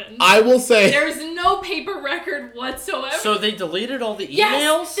happened. I will say there's no paper record whatsoever. So they deleted all the emails?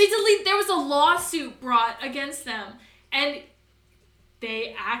 Yes, there was a lawsuit brought against them, and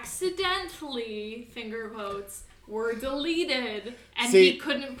they accidentally, finger quotes, were deleted, and he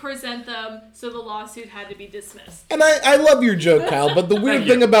couldn't present them, so the lawsuit had to be dismissed. And I love your joke, Kyle, but the weird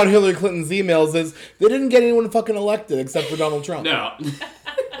thing about Hillary Clinton's emails is they didn't get anyone fucking elected except for Donald Trump. No.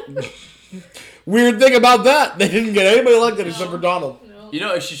 Weird thing about that, they didn't get anybody elected except for Donald. No. You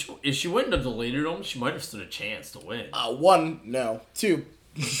know, if she wouldn't have deleted them, she might have stood a chance to win. One, no. Two.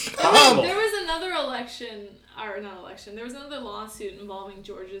 There was another election, or not election, there was another lawsuit involving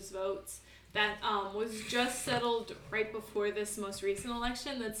Georgia's votes that was just settled right before this most recent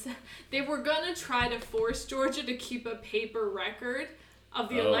election. They were going to try to force Georgia to keep a paper record of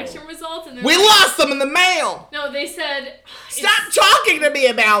the election results. And we lost them in the mail! No, they said... Stop talking to me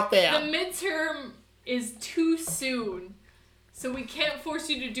about them! The midterm is too soon. So we can't force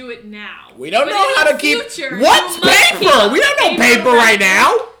you to do it now. We don't know how to keep... What's paper? We don't know paper right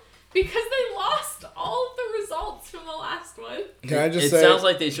now! Because they lost all of the results from the last one. Can I just say... It sounds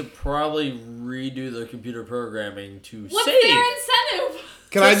like they should probably redo their computer programming to What's save. their incentive?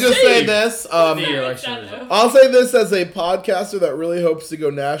 Can I just say this? I'll say this as a podcaster that really hopes to go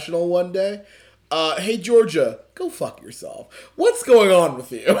national one day. Hey, Georgia, go fuck yourself. What's going on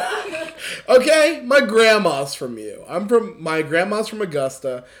with you? Okay? My grandma's from you. My grandma's from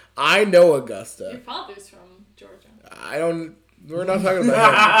Augusta. I know Augusta. Your father's from Georgia. We're not talking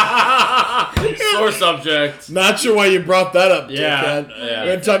about him. Sore subject. Not sure why you brought that up, yeah. We're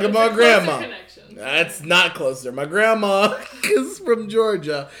going to talk about grandma. Connection. That's not closer. My grandma is from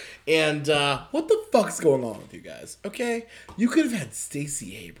Georgia. And what the fuck's going on with you guys? Okay? You could have had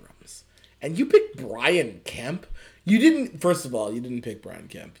Stacey Abrams. And you picked Brian Kemp. First of all, you didn't pick Brian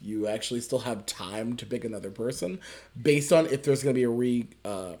Kemp. You actually still have time to pick another person based on if there's going to be a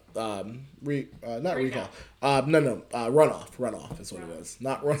runoff is what it is.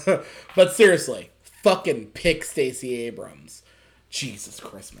 Not run. But seriously, fucking pick Stacey Abrams. Jesus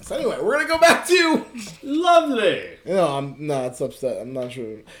Christmas. Anyway, we're going to go back to... Lovely. No, it's upset. I'm not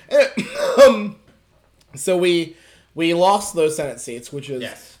sure. So we lost those Senate seats, which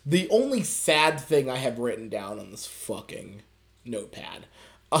is the only sad thing I have written down on this fucking notepad.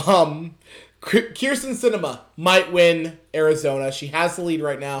 Kyrsten Sinema might win Arizona. She has the lead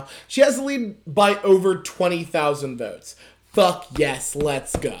right now. She has the lead by over 20,000 votes. Fuck yes,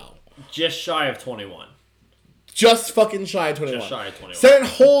 let's go. Just shy of 21. Just fucking shy of 21. Just shy of 21. Senate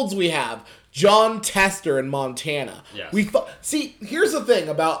holds we have John Tester in Montana. Yes. See, here's the thing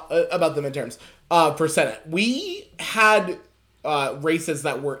about the midterms for Senate. We had races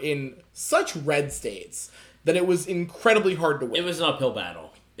that were in such red states that it was incredibly hard to win. It was an uphill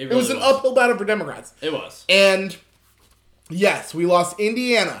battle. It was an uphill battle for Democrats. It was. And yes, we lost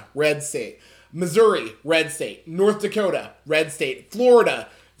Indiana, red state. Missouri, red state. North Dakota, red state. Florida,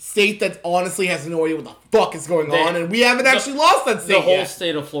 state that honestly has no idea what the fuck is going on, and we haven't actually lost that state yet. The whole yet.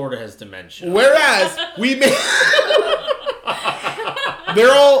 state of Florida has dementia. Whereas we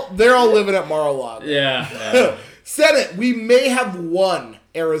they're all living at Mar-a-Lago. Yeah. Senate, we may have won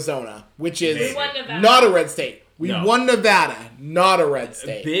Arizona, which is We won Nevada. not a red state. We No. won Nevada, not a red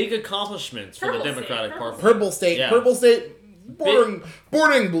state. Big accomplishments for Purple the state, Democratic purple Party. Purple state, Yeah. purple state,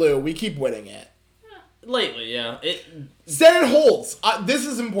 bordering blue. We keep winning it. Lately, yeah. Senate holds. This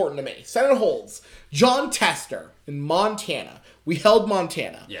is important to me. Senate holds. John Tester in Montana. We held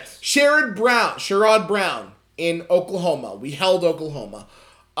Montana. Yes. Sherrod Brown in Oklahoma. We held Oklahoma.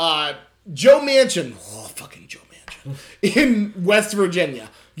 Joe Manchin. Oh, fucking Joe Manchin. In West Virginia.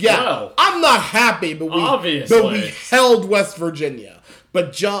 Yeah. Wow. I'm not happy, but Obviously. we held West Virginia.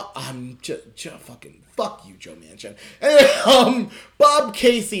 But I'm just fucking fuck you, Joe Manchin. Anyway, Bob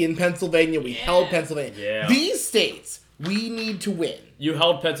Casey in Pennsylvania. We held Pennsylvania. Yeah. These states we need to win. You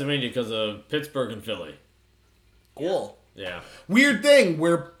held Pennsylvania because of Pittsburgh and Philly. Cool. Yeah. Weird thing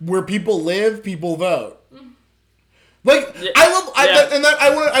where people live, people vote. Like Yeah.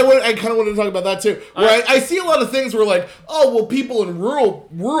 I kind of want to talk about that too. Where I see a lot of things where like, oh well, people in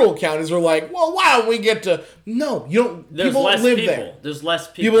rural counties are like, well, why don't we get to? No, you don't. There's people less live people. there. There's less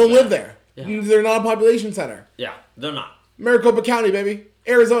people. People don't live there. Yeah. They're not a population center. Yeah, they're not. Maricopa County, baby,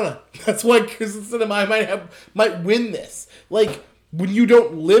 Arizona. That's why Kristen Cinema might win this. Like when you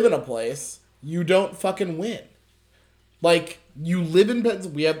don't live in a place, you don't fucking win. Like you live in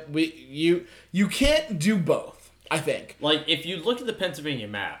Pennsylvania. You can't do both. I think. Like, if you look at the Pennsylvania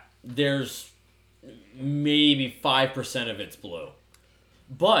map, there's maybe 5% of it's blue.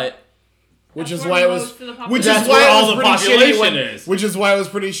 But Which is That's why where it was. most of the Which is That's why where it all was the pretty shitty. population is. Which is why it was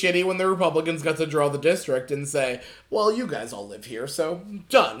pretty shitty when the Republicans got to draw the district and say, "Well, you guys all live here, so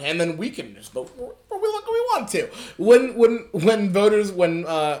done," and then we can just vote where we want to. When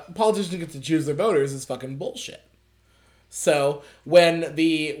politicians get to choose their voters is fucking bullshit. So when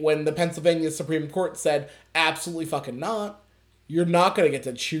the Pennsylvania Supreme Court said absolutely fucking not, you're not gonna get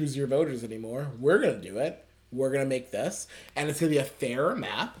to choose your voters anymore. We're gonna do it. We're gonna make this, and it's gonna be a fairer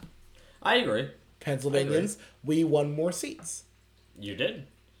map. I agree. Pennsylvanians, we won more seats. You did.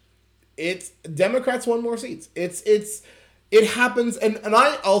 It's Democrats won more seats. It happens, and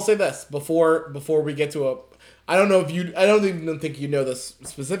I'll say this before we get to I don't even think you know this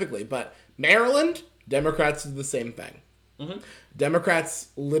specifically, but Maryland Democrats did the same thing. Mm-hmm. Democrats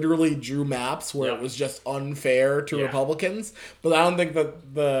literally drew maps where it was just unfair to Yeah. Republicans, but I don't think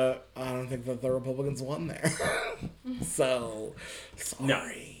that the Republicans won there. So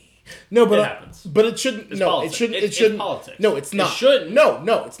sorry. No, but It happens. But it shouldn't. It's No, politics. it shouldn't. It's It shouldn't. politics. No, it's not. It shouldn't.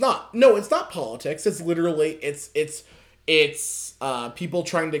 No, it's not. No, it's not politics. It's literally it's people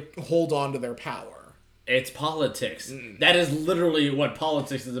trying to hold on to their power. It's politics. That is literally what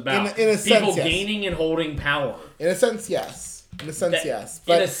politics is about. In a People sense, yes. gaining and holding power. In a sense, yes. Yes.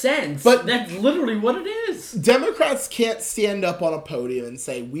 But in a sense, but- that's literally what it is. Democrats can't stand up on a podium and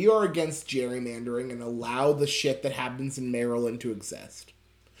say we are against gerrymandering and allow the shit that happens in Maryland to exist.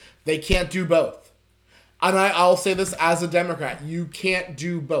 They can't do both. And I'll say this as a Democrat, you can't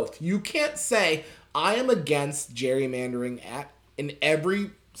do both. You can't say I am against gerrymandering in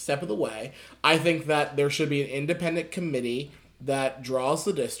every step of the way. I think that there should be an independent committee that draws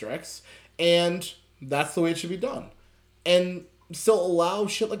the districts, and that's the way it should be done. And still allow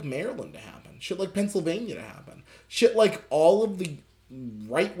shit like Maryland to happen, shit like Pennsylvania to happen, shit like all of the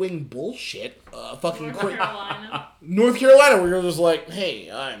right-wing bullshit, North Carolina. North Carolina, where you're just like, hey,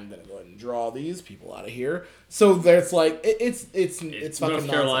 I'm gonna go ahead and draw these people out of here. So there's like, it's fucking North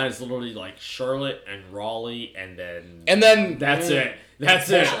Carolina nonsense. is literally like Charlotte and Raleigh, and then That's it. That's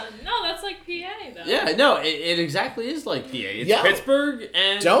it. No, that's like PA though. Yeah, no, it exactly is like PA. It's Yeah. Pittsburgh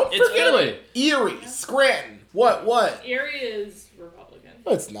and Don't it's forget Philly. Erie, Scranton. What? Erie is Republican.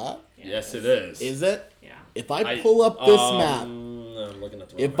 No, it's not. Yeah, Yes, it is. Is it? Yeah. If I pull up this map, I'm looking at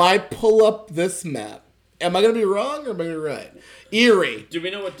the wrong if map. I pull up this map, am I gonna be wrong or am I gonna be right? Erie. Do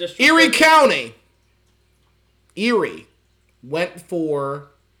we know what district? Erie County. Erie went for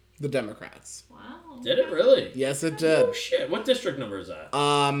the Democrats. Wow. Did it really? Yes, it did. Oh shit! What district number is that?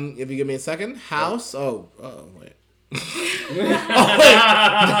 If you give me a second, House. Oh, wait. Oh,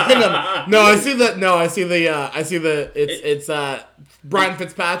 wait. No, I see that. No, I see the. It's Brian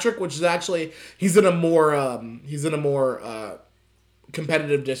Fitzpatrick, which is actually he's in a more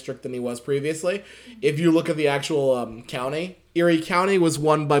competitive district than he was previously. If you look at the actual county, Erie County was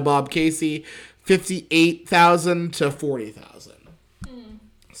won by Bob Casey, 58,000 to 40,000.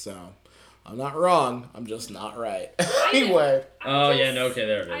 So, I'm not wrong. I'm just not right. Anyway. Oh yeah, no, okay,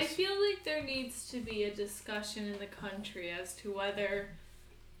 there it I is. feel like there needs to be a discussion in the country as to whether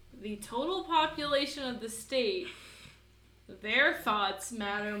the total population of the state, their thoughts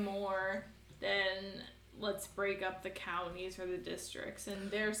matter more than let's break up the counties or the districts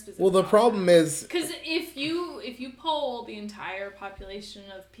and their specific. Well, the problem is because if you poll the entire population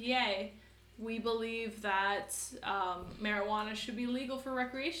of PA, we believe that marijuana should be legal for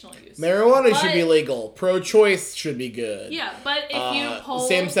recreational use. Marijuana should be legal. Pro-choice should be good. Yeah, but if you poll...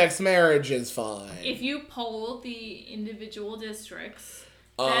 Same-sex marriage is fine. If you poll the individual districts...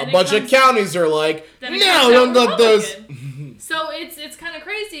 a bunch of counties are like, no, don't let those... So it's kind of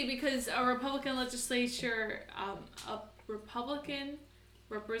crazy because a Republican legislature, a Republican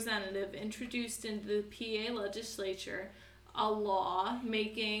representative introduced into the PA legislature a law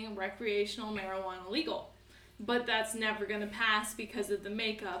making recreational marijuana legal. But that's never going to pass because of the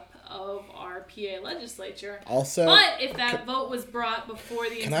makeup of our PA legislature. Also, but if that vote was brought before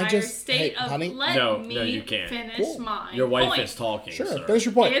the entire state of... honey? Let me you can't. finish my Your wife point. is talking, Sure, sir. finish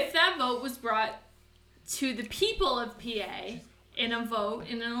your point. If that vote was brought to the people of PA in a vote,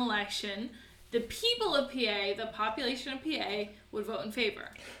 in an election, the people of PA, the population of PA, would vote in favor.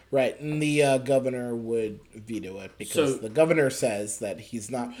 Right, and the governor would veto it because the governor says that he's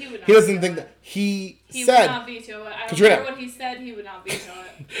not... He would not doesn't think that... He would said... not veto it. I don't Katrina. care what he said, he would not veto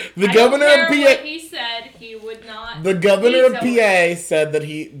it. The governor of PA... what he said, he would not The governor of veto PA said that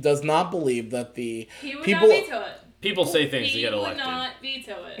he does not believe that the He would people... not veto it. People say things to He get would elected. not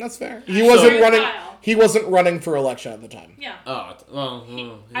veto it. That's fair. He wasn't running... Kyle. He wasn't running for election at the time. Yeah. Oh,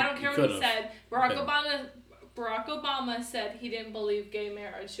 well, I don't care what he said. Barack Obama said he didn't believe gay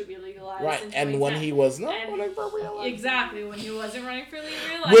marriage should be legalized. Right, in and when he was not And- running for re-election. Exactly, when he wasn't running for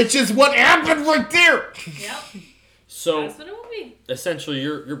re-election. Which is what happened right there! Yep. So, That's what it will be. essentially,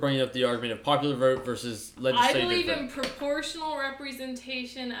 you're bringing up the argument of popular vote versus legislative I believe vote. in proportional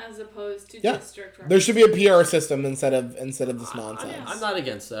representation as opposed to Yeah. district representation. There should be a PR system instead of this nonsense. I'm not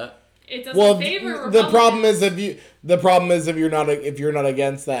against that. It doesn't Well, favor the problem Republicans. is if you're not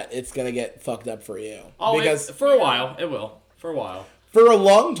against that, it's gonna get fucked up for you. Oh, because for a while, it will. For a while. for a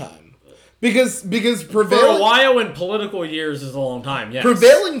long time, because For a while in political years is a long time. Yes.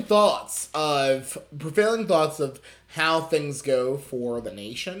 prevailing thoughts of how things go for the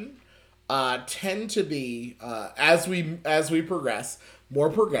nation tend to be as we progress more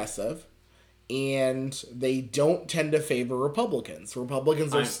progressive. And they don't tend to favor Republicans.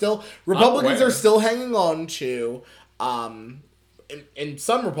 Republicans are still hanging on to, and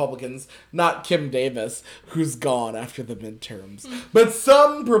some Republicans, not Kim Davis, who's gone after the midterms, but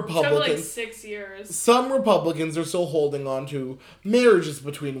some Took Republicans, like 6 years. some Republicans are still holding on to marriages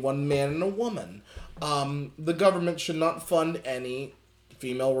between one man and a woman. The government should not fund any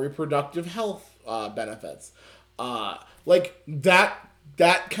female reproductive health benefits. Like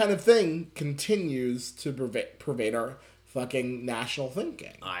that kind of thing continues to pervade our fucking national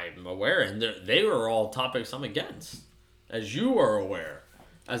thinking. I'm aware, and they were all topics I'm against, as you are aware,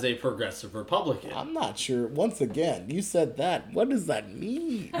 as a progressive Republican. I'm not sure. Once again, you said that. What does that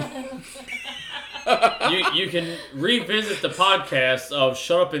mean? You can revisit the podcast of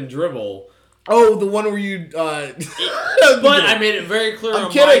Shut Up and Dribble. Oh, the one where you... But I made it very clear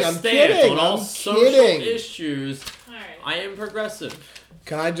on my stance on all social issues. All right. I am progressive.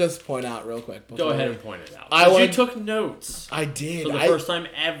 Can I just point out real quick? Go ahead and point it out. You took notes. I did. For the first time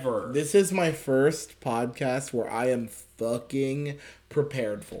ever. This is my first podcast where I am fucking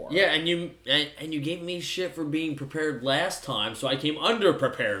prepared for. Yeah, and you gave me shit for being prepared last time, so I came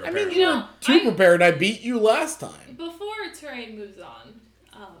underprepared. I mean, you were too prepared. I beat you last time. Before Terrain moves on,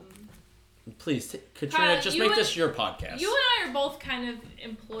 please, Katrina, just make this your podcast. You and I are both kind of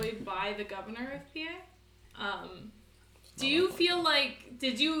employed by the governor of PA. Do you feel like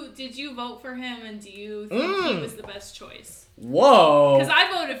did you vote for him, and do you think he was the best choice? Whoa! Because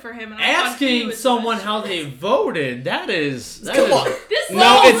I voted for him, and I thought he asking was someone the how best they choice. voted. Come on. This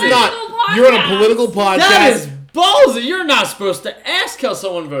No, it's not. podcast. You're on a political podcast. That is ballsy. You're not supposed to ask how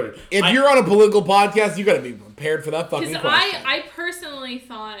someone voted. If you're on a political podcast, you got to be prepared for that fucking Because question. I personally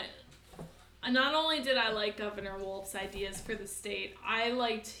thought, not only did I like Governor Wolf's ideas for the state, I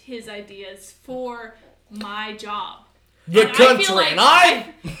liked his ideas for my job. The And I country, feel like and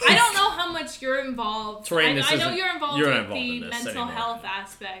I don't know how much you're involved. Terrain, I know you're involved you're with involved the in this mental anymore. health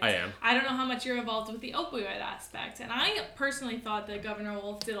aspect. I am. I don't know how much you're involved with the opioid aspect. And I personally thought that Governor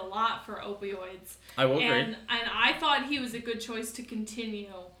Wolf did a lot for opioids. I will agree. And I thought he was a good choice to continue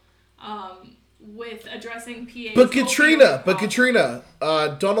with addressing PA's But opioid Katrina,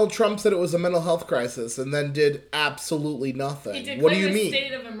 Donald Trump said it was a mental health crisis and then did absolutely nothing. He declared What do you a mean?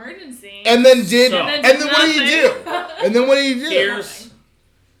 state of emergency. And then did, So- and then what do you do? And then what do you do? Here's,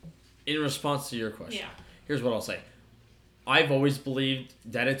 in response to your question, Yeah. here's what I'll say. I've always believed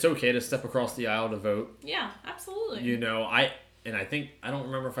that it's okay to step across the aisle to vote. Yeah, absolutely. You know, and I don't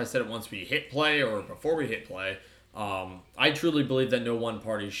remember if I said it once we hit play or before we hit play. I truly believe that no one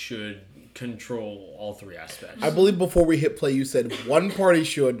party should control all three aspects. I believe before we hit play, you said one party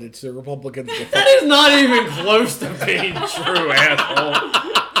should, and it's the Republicans. That is not even close to being true, asshole.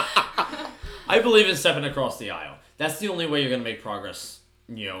 I believe in stepping across the aisle. That's the only way you're going to make progress,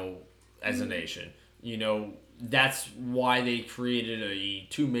 as a nation. That's why they created a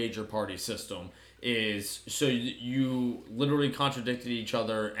two major party system, is so you literally contradicted each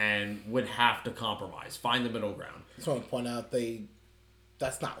other and would have to compromise, find the middle ground. I just want to point out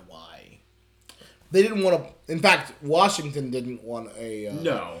that's not why. They didn't want to. In fact, Washington didn't want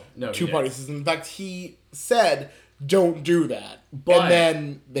a two-party system. In fact, he said, "Don't do that," but and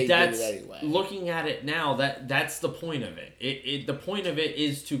then they did it anyway. Looking at it now, that's the point of it. The point of it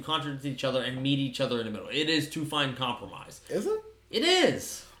is to contradict each other and meet each other in the middle. It is to find compromise. Is it? It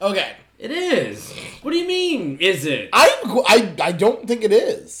is. Okay. It is. What do you mean? Is it? I don't think it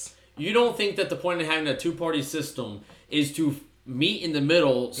is. You don't think that the point of having a two-party system is to meet in the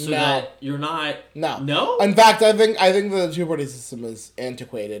middle so that you're not... No? In fact, I think the two-party system is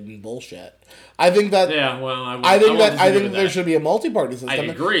antiquated and bullshit. I think that... Yeah, well, I think there should be a multi-party system. I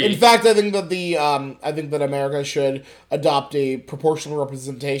agree. In fact, I think that America should adopt a proportional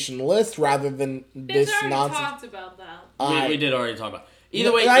representation list rather than this nonsense. We talked about that. We did already talk about it.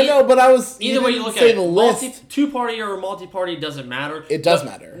 Either way... I know, but I was... Either way you look at it, the list. Two-party or a multi-party doesn't matter. It does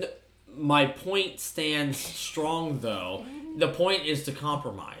matter. My point stands strong, though. The point is to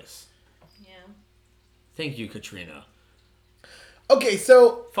compromise. Yeah. Thank you, Katrina. Okay,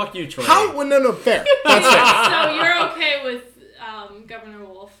 so... Fuck you, Troy. No, fair. That's fair. So you're okay with Governor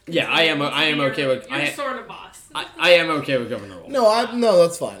Wolf? Yeah, I am okay with... You're sort of boss. I am okay with Governor Wolf. No,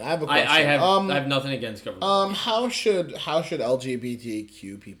 that's fine. I have a question. I have nothing against Governor Wolf. How should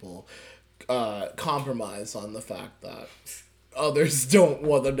LGBTQ people compromise on the fact that others don't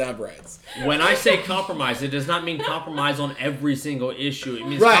want them to have rights? When I say compromise, it does not mean compromise on every single issue. It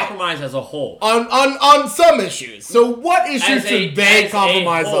means compromise as a whole. On some issues. So what issues should they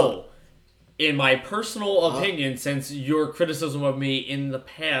compromise on? In my personal opinion, since your criticism of me in the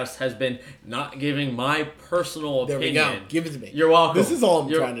past has been not giving my personal opinion. There we go. Give it to me. You're welcome. This is all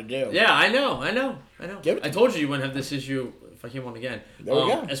I'm trying to do. Yeah, I know. I told you wouldn't have this issue if I came on again. There we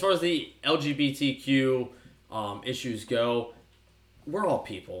go. As far as the LGBTQ issues go, we're all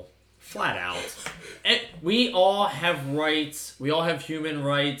people. Flat out. And we all have rights. We all have human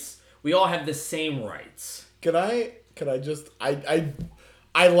rights. We all have the same rights. Can I just...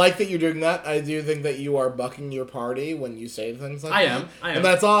 I like that you're doing that. I do think that you are bucking your party when you say things like that. I am. And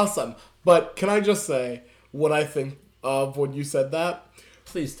that's awesome. But can I just say what I think of when you said that?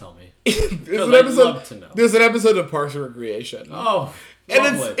 Please tell me. I'd love to know. There's an episode of Parks and Recreation. Oh, and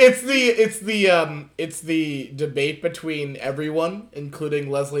it's the debate between everyone,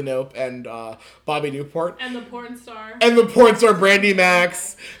 including Leslie Knope and Bobby Newport, and the porn star, Brandy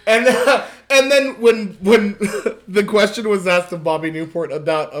Max, and then when the question was asked of Bobby Newport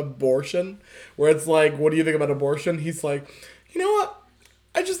about abortion, where it's like, what do you think about abortion? He's like, you know what?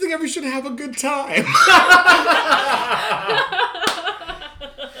 I just think everyone should have a good time.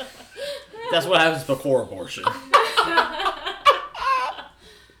 That's what happens before abortion.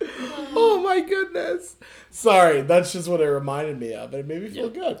 Oh my goodness. Sorry, that's just what it reminded me of. It made me feel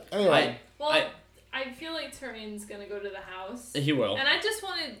good. Anyway. I feel like Turian's going to go to the House. He will. And I just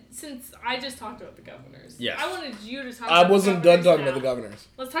wanted, since I just talked about the governors. Yes. I wanted you to talk about I wasn't done talking about the governors.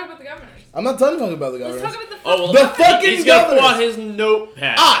 Let's talk about the governors. I'm not done talking about the governors. Let's talk about the fucking he's governors. He's going to pull out his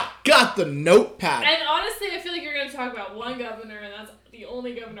notepad. I got the notepad. And honestly, I feel like you're going to talk about one governor, and that's the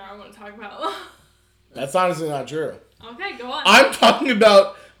only governor I want to talk about. That's honestly not true. Okay, go on. I'm talking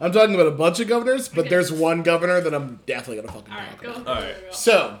about a bunch of governors, but there's one governor that I'm definitely gonna fucking talk about. All right.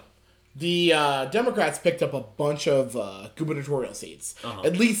 So, the Democrats picked up a bunch of gubernatorial seats,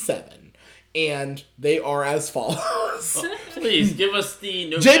 at least 7, and they are as follows. Please give us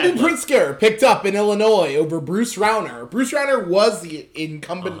the J.B. Pritzker picked up in Illinois over Bruce Rauner. Bruce Rauner was the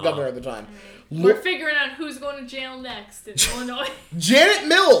incumbent governor at the time. We're figuring out who's going to jail next in Illinois. Janet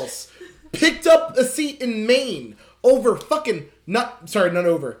Mills picked up a seat in Maine over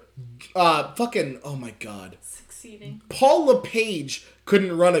oh my god. Succeeding. Paul LePage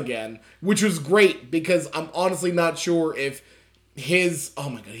couldn't run again, which was great because I'm honestly not sure if oh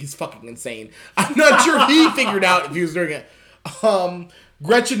my god, he's fucking insane. I'm not sure he figured out if he was doing it.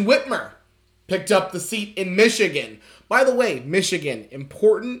 Gretchen Whitmer picked up the seat in Michigan. By the way, Michigan,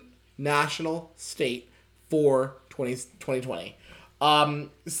 important national state for 2020.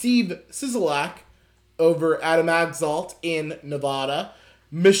 Steve Sisolak over Adam Axalt in Nevada.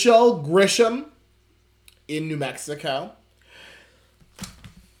 Michelle Grisham in New Mexico.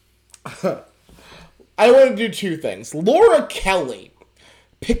 I want to do two things. Laura Kelly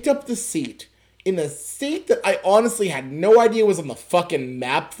picked up the seat in a state that I honestly had no idea was on the fucking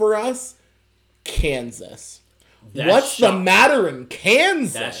map for us. Kansas. What's the matter in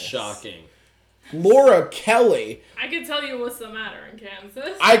Kansas? That's shocking. Laura Kelly. I could tell you what's the matter in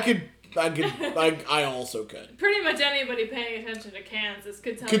Kansas. I also could. Pretty much anybody paying attention to Kansas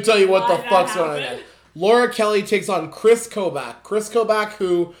could tell you what why the fuck's that going on. happened. Laura Kelly takes on Chris Kobach. Chris Kobach,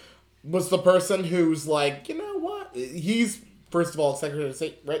 who was the person who's like, you know what? He's, first of all, Secretary of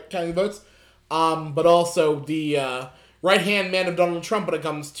State, right? Counting votes. But also the right-hand man of Donald Trump when it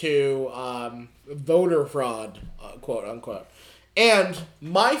comes to voter fraud, quote unquote. And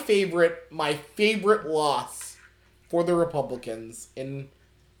my favorite loss for the Republicans in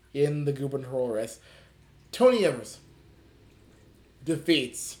the gubernatorial race, Tony Evers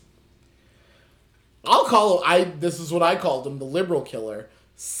defeats. This is what I called him, the liberal killer,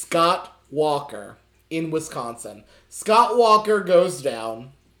 Scott Walker in Wisconsin. Scott Walker goes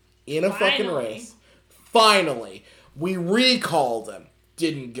down in a fucking race. Finally. We recalled him.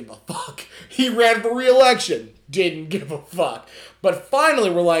 Didn't give a fuck. He ran for re-election. Didn't give a fuck. But finally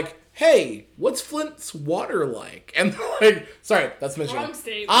we're like, hey, what's Flint's water like? And they're like, sorry, that's Michigan. Wrong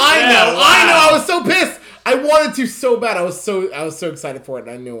state. I know. I was so pissed. I wanted to so bad. I was so excited for it,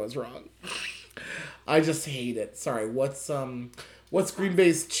 and I knew it was wrong. I just hate it. Sorry. What's Green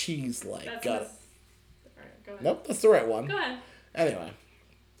Bay's cheese like? That's Got it. Alright, go ahead. Nope, that's the right one. Go ahead. Anyway,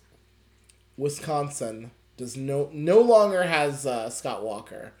 Wisconsin does no longer has Scott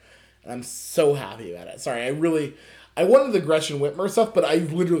Walker, and I'm so happy about it. Sorry, I wanted the Gretchen Whitmer stuff, but I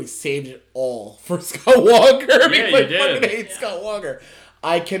literally saved it all for Scott Walker. Yeah, because you did. I fucking hate Scott Walker.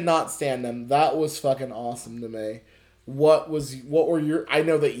 I cannot stand him. That was fucking awesome to me. What were your? I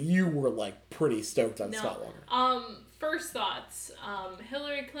know that you were like pretty stoked on Scott Walker. First thoughts.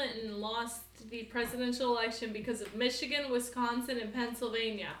 Hillary Clinton lost the presidential election because of Michigan, Wisconsin, and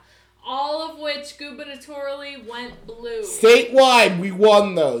Pennsylvania, all of which gubernatorially went blue. Statewide, we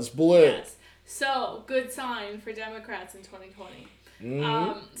won those blue. Yes. So, good sign for Democrats in 2020.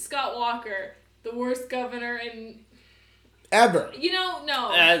 Mm-hmm. Scott Walker, the worst governor in... Ever.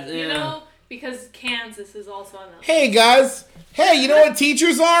 Because Kansas is also on that. Hey, guys. Hey, you know what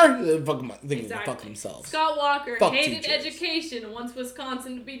teachers are? They can fuck themselves. Scott Walker Fuck hated teachers. Education and wants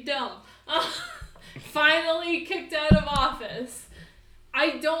Wisconsin to be dumb. Finally kicked out of office.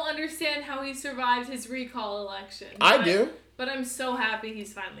 I don't understand how he survived his recall election. I do. But I'm so happy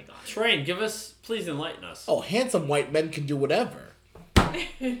he's finally gone. Train, please enlighten us. Oh, handsome white men can do whatever.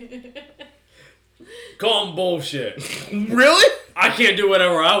 Call him bullshit. Really? I can't do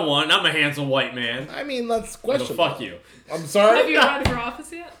whatever I want. I'm a handsome white man. I mean, that's Well, questionable. fuck you. I'm sorry. Have you run for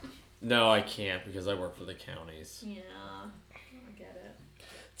office yet? No, I can't because I work for the counties. Yeah, I get it.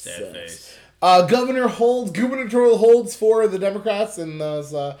 Sad face. Gubernatorial holds for the Democrats in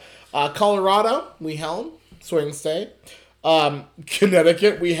those Colorado, we held, swing state.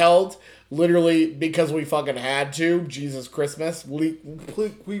 Connecticut, we held, literally because we fucking had to. Jesus Christmas. We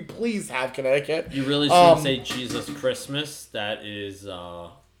please have Connecticut. You really shouldn't say Jesus Christmas. That is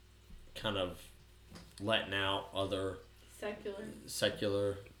kind of letting out other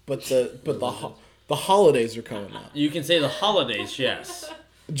secular. But the holidays are coming up. You can say the holidays, yes.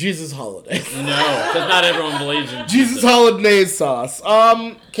 Jesus holidays. No, because not everyone believes in Jesus holidays sauce.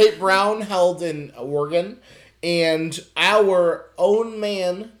 Kate Brown held in Oregon, and our own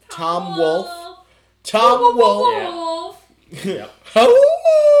man Tom Wolf. Yep.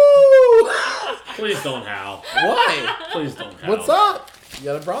 Oh! Please don't howl. Why? Please don't howl. What's up? You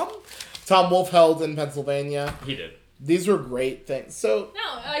got a problem? Tom Wolf held in Pennsylvania. He did. These were great things. So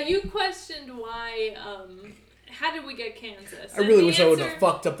No, you questioned why. How did we get Kansas? I really wish I would have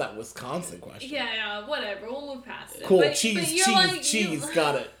fucked up that Wisconsin question. Yeah, whatever. We'll move past it. Cool. But Cheese.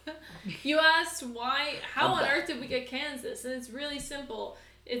 Got it. You asked why. How I'm on back. earth did we get Kansas? And it's really simple.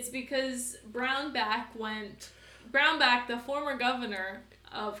 It's because Brownback, the former governor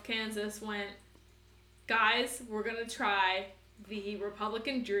of Kansas, went, guys, we're gonna try the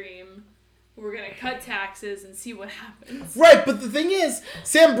Republican dream. We're gonna cut taxes and see what happens. Right, but the thing is,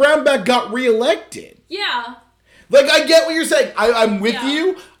 Sam Brownback got reelected. Yeah. Like, I get what you're saying. I'm with Yeah.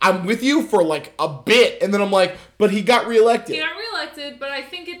 you. I'm with you for, like, a bit. And then I'm like, but he got reelected. He got reelected, but I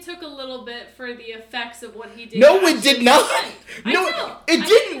think it took a little bit for the effects of what he did. No, to it did actually not. happen. No, I know. it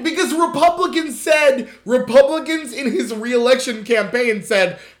didn't. Because Republicans in his reelection campaign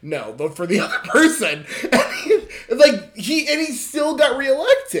said, no, vote for the other person. And he still got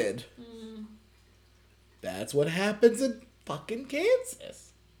reelected. That's what happens in fucking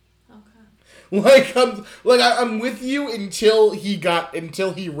Kansas. Okay. I'm with you until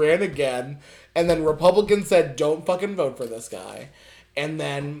he ran again, and then Republicans said don't fucking vote for this guy, and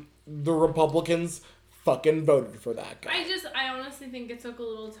then the Republicans fucking voted for that guy. I honestly think it took a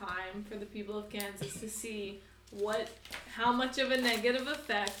little time for the people of Kansas to see how much of a negative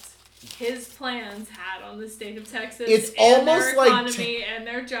effect his plans had on the state of Texas. It's and almost their economy and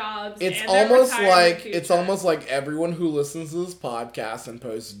their jobs. It's and their retirement future. It's almost like everyone who listens to this podcast and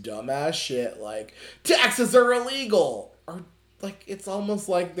posts dumbass shit like taxes are illegal, or like it's almost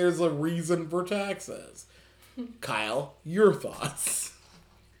like there's a reason for taxes. Kyle, your thoughts?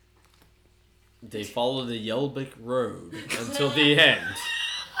 They followed the Yellow Brick Road until the end.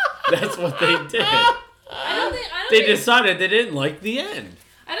 That's what they did. They decided they didn't like the end.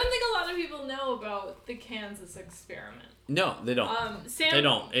 I don't think a lot of people know about the Kansas experiment. No, they don't. They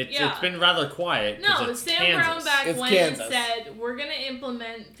don't. It's been rather quiet. No, Sam Kansas. Brownback went and said, we're going to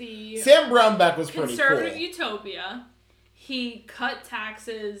implement the Sam Brownback was pretty conservative cool. utopia. He cut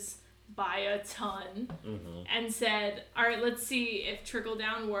taxes by a ton and said, all right, let's see if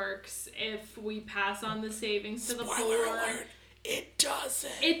trickle-down works, if we pass on the savings to the poor. Alert. It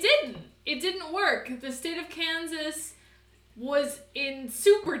doesn't. It didn't. It didn't work. The state of Kansas was in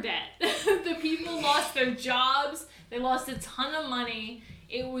super debt. The people lost their jobs. They lost a ton of money.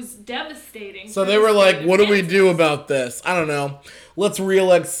 It was devastating. So they were like, what do we do about this? I don't know. Let's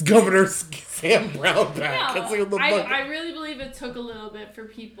re-elect Governor Sam Brownback. No, I really believe it took a little bit for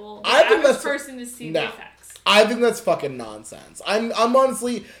people, the average person to see the effects. I think that's fucking nonsense. I'm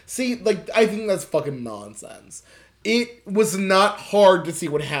honestly, I think that's fucking nonsense. It was not hard to see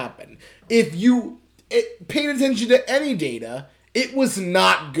what happened. If you paid attention to any data, it was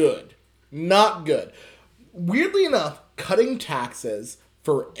not good. Not good. Weirdly enough, cutting taxes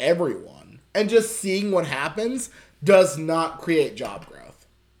for everyone and just seeing what happens does not create job growth.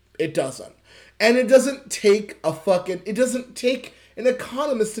 It doesn't. And it doesn't take an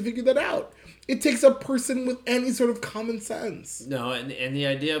economist to figure that out. It takes a person with any sort of common sense. No, and the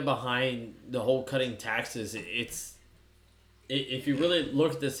idea behind the whole cutting taxes, if you really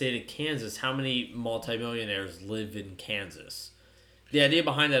look at the state of Kansas, how many multimillionaires live in Kansas? The idea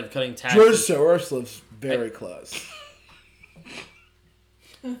behind that of cutting taxes... George Soros lives very close.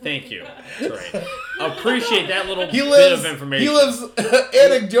 Thank you. That's right. Appreciate that little bit of information. He lives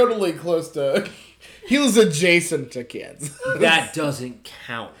anecdotally close to... He lives adjacent to Kansas. That doesn't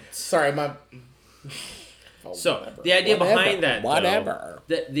count. Sorry, my... So, whatever. The idea behind that, Whatever.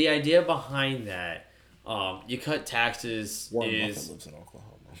 Though, the idea behind that, you cut taxes Warren is... Buffett lives in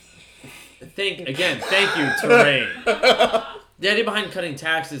Oklahoma. Thank you, Terrain. The idea behind cutting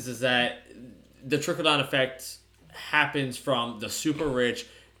taxes is that the trickle-down effect happens from the super rich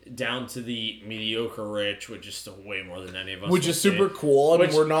down to the mediocre rich, which is still way more than any of us. Which is super cool,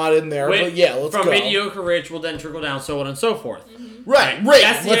 and we're not in there, but yeah, let's go. From mediocre rich will then trickle down, so on and so forth. Mm-hmm. Right.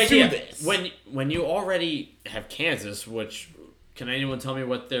 That's the idea. Do this. When you already have Kansas, which, can anyone tell me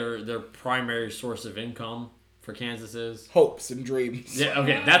what their primary source of income for Kansas is? Hopes and dreams. Yeah,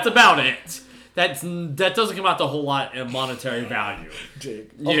 okay, that's about it. That doesn't come out to a whole lot in monetary value.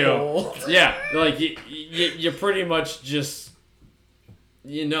 Jake. Yeah, like you pretty much just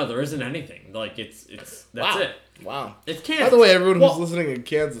there isn't anything. Like it's that's it. Wow. It's Kansas. By the way, everyone who's listening in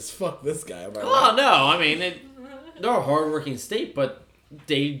Kansas, fuck this guy. Oh no, I mean they're a hardworking state, but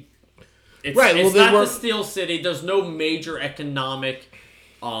it's right. It's not the Steel City. There's no major economic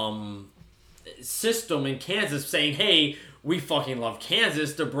system in Kansas saying, hey, we fucking love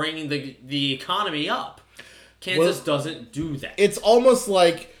Kansas to bring the economy up. Kansas doesn't do that. It's almost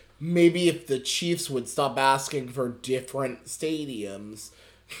like maybe if the Chiefs would stop asking for different stadiums.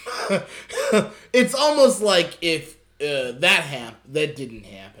 It's almost like if that didn't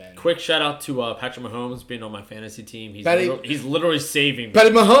happen. Quick shout out to Patrick Mahomes being on my fantasy team. He's literally saving me. Patty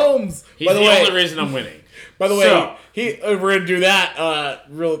Mahomes! He's the only reason I'm winning. By the way, we're going to do that.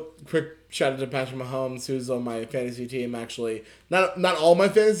 Real quick shout out to Patrick Mahomes, who's on my fantasy team, actually. Not all my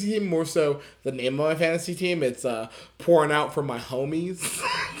fantasy team, more so the name of my fantasy team. It's pouring out for my homies.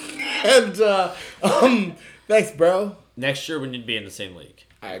 And, thanks, bro. Next year, we need to be in the same league.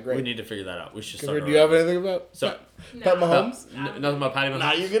 I agree. We need to figure that out. We should start. Do you have anything about Pat Mahomes? Nothing about Patty Mahomes?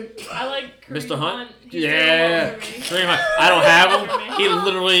 Nah, you good? I like Kareem Mr. Hunt? Yeah. Kareem Hunt. I don't have him. He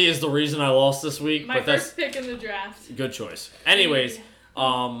literally is the reason I lost this week. My first pick in the draft. Good choice. Anyways,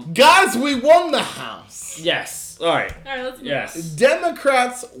 guys, we won the House. Yes. All right. Let's move Yes. on.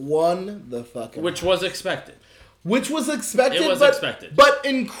 Democrats won the fucking Which was expected. Which was expected. It was expected. But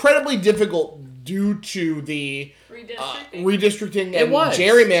incredibly difficult due to the redistricting and was.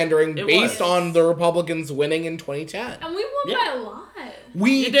 gerrymandering It based was. on the Republicans winning in 2010. And we won by a lot.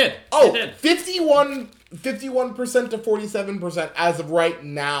 We You did. Oh, You did. 51% to 47% as of right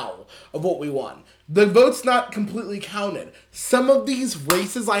now of what we won. The vote's not completely counted. Some of these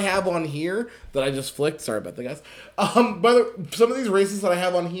races I have on here that I just flicked. Sorry about that, guys. Some of these races that I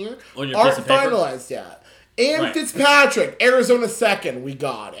have on here On your aren't piece of paper? finalized yet. And Right. Fitzpatrick, Arizona 2nd, we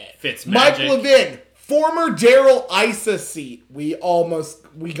got it. Fitzmagic. Mike Levin, former Daryl Issa seat, we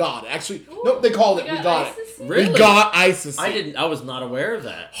got it. Actually, nope, they called it. We got it. ISIS? Really? We got Issa seat. I was not aware of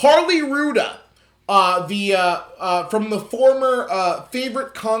that. Harley Ruda, from the former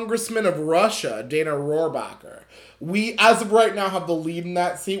favorite congressman of Russia, Dana Rohrabacher. We, as of right now, have the lead in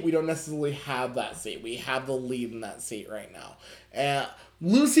that seat. We don't necessarily have that seat. We have the lead in that seat right now.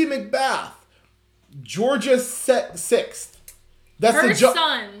 Lucy McBath, Georgia 6th. That's Her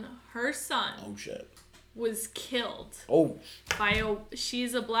son Oh shit. was killed Oh.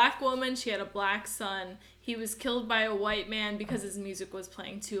 she's a black woman. She had a black son. He was killed by a white man because his music was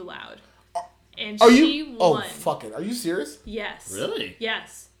playing too loud. And she won. Oh fuck it. Are you serious? Yes. Really?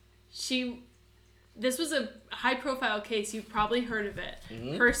 Yes. This was a high profile case. You've probably heard of it.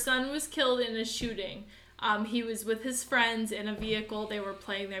 Mm-hmm. Her son was killed in a shooting. He was with his friends in a vehicle. They were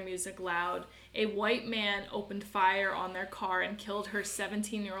playing their music loud. A white man opened fire on their car and killed her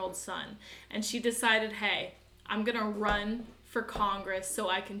 17-year-old son. And she decided, hey, I'm going to run for Congress so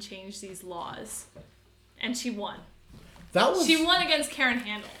I can change these laws. And she won. She won against Karen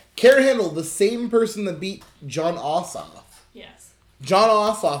Handel. Karen Handel, the same person that beat John Ossoff. Yes. John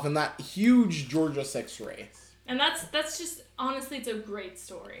Ossoff in that huge Georgia 6 race. And that's just, honestly, it's a great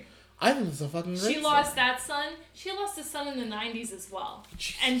story. I think it's a fucking great She lost that son. She lost a son in the 90s as well.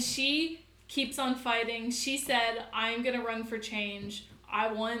 Jeez. And she keeps on fighting. She said, I'm going to run for change.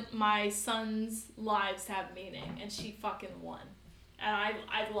 I want my son's lives to have meaning. And she fucking won. And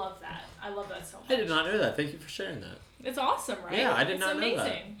I love that. I love that so much. I did not know that. Thank you for sharing that. It's awesome, right? Yeah, I did not know that. It's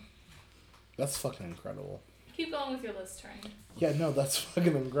amazing. That's fucking incredible. Keep going with your list, Trey. Yeah, no, that's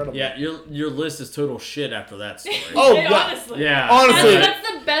fucking incredible. Yeah, your list is total shit after that story. Oh, Hey, yeah. honestly. Yeah. Honestly. That's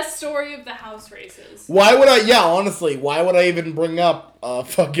the best story of the house races. Why would I even bring up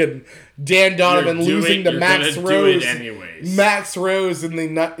fucking Dan Donovan losing to Max Rose? Anyways. Max Rose in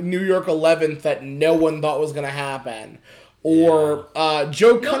the New York 11th that no one thought was going to happen. Or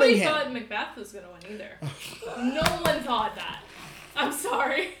Joe Nobody Cunningham. thought Macbeth was going to win either. No one thought that. I'm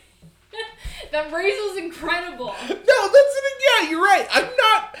sorry. That race was incredible. No, yeah, you're right.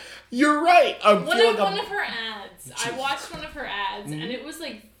 You're right. One of her ads. I watched one of her ads, and it was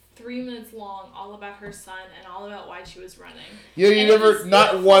like 3 minutes long, all about her son and all about why she was running. Yeah, you And never, it was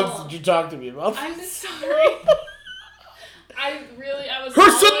not beautiful. once did you talk to me about I'm sorry. I was. Her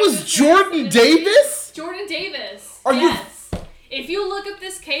son following was this Jordan case, Davis? Jordan Davis. Are you- yes. If you look up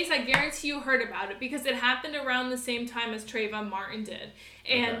this case, I guarantee you heard about it because it happened around the same time as Trayvon Martin did,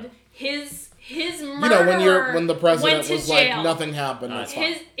 and his murderer when the president went to was like jail. nothing happened. That's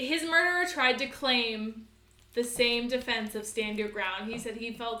fine. His murderer tried to claim the same defense of stand your ground. He said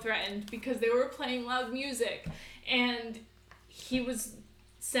he felt threatened because they were playing loud music, and he was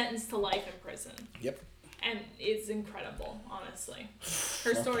sentenced to life in prison. Yep. And it's incredible, honestly.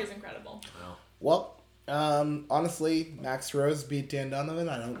 Her story's incredible. Well, honestly, Max Rose beat Dan Donovan.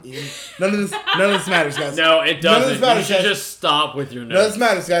 I don't even. None of this matters, guys. No, it None of doesn't. this matters, You should guys. just stop with your None of notes. this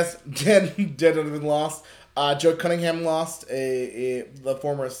matters, guys. Dan Donovan lost. Joe Cunningham lost the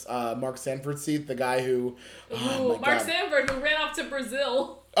former Mark Sanford seat, the guy who. Ooh, Mark Sanford, who ran off to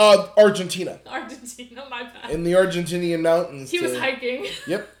Brazil. Argentina. Argentina, my bad. In the Argentinian mountains. He was hiking.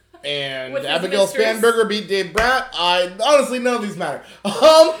 Yep. And With his Abigail mistress. Spanberger beat Dave Bratt. Honestly, none of these matter.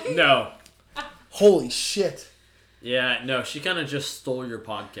 No. Holy shit. Yeah, no, she kind of just stole your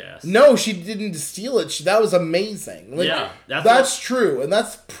podcast. No, she didn't steal it. That was amazing. Like, Yeah, that's true, and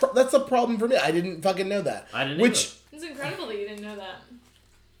that's a problem for me. I didn't fucking know that. I didn't It's incredible that you didn't know that.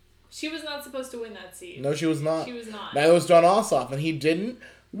 She was not supposed to win that seat. No, she was not. She was not. Neither was John Ossoff, and he didn't.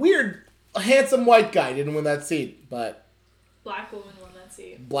 Weird, a handsome white guy didn't win that seat, but Black woman won that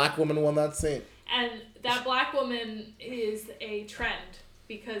seat. black woman won that seat. And that black woman is a trend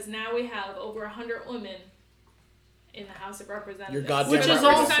because now we have over 100 women in the House of Representatives. You're goddamn Which right is with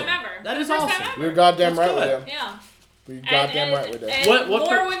awesome. First time ever. That is First time awesome. ever. You're goddamn That's right good. with you. Yeah. You're goddamn right with you. And What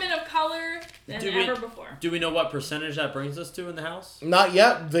more women of color than Do we- ever before. Do we know what percentage that brings us to in the House? Not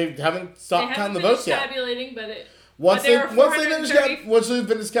yet. They haven't stopped counting the votes yet. Tabulating, but it. Once but they there are once they've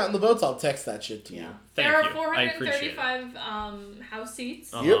finished counting the votes, I'll text that shit to you. Thank there are you. I appreciate it. 435 House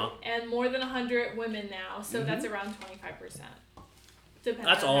seats Uh-huh. Yep. and more than 100 women now, so Mm-hmm. that's around 25%. depending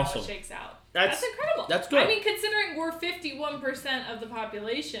That's on awesome. how it shakes out. That's- That's incredible. that's good. I mean, considering we're 51% of the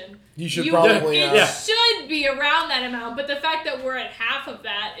population, You should probably. it should be around that amount. But the fact that we're at half of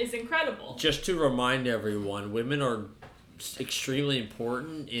that is incredible. Just to remind everyone, women are extremely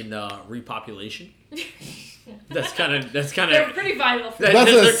important in repopulation. That's kind of They're pretty vital for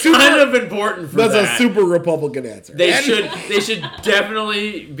That's they're a super- kind of important for That's that. a super Republican answer. They And- should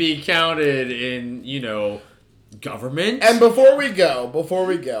definitely be counted in, government. And before we go,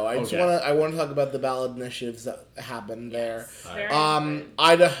 I just Okay. want to talk about the ballot initiatives that happened there. Very important.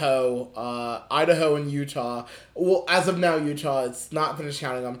 Idaho and Utah. Well, as of now, Utah, it's not finished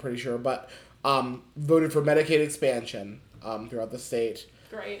counting, I'm pretty sure, but voted for Medicaid expansion throughout the state.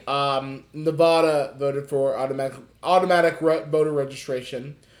 Great. Nevada voted for automatic voter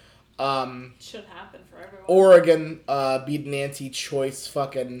registration. Should happen for everyone. Oregon beat an anti-choice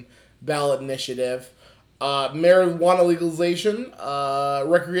fucking ballot initiative. Marijuana legalization,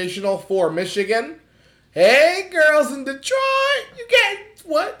 recreational for Michigan. Hey, girls in Detroit, you get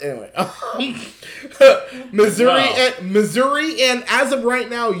what? Anyway, Missouri, and as of right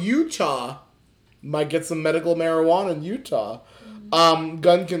now, Utah might get some medical marijuana in Utah.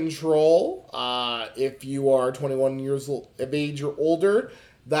 Gun control. If you are 21 years of age or older,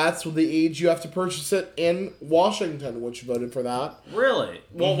 that's the age you have to purchase it in Washington, which voted for that. Really?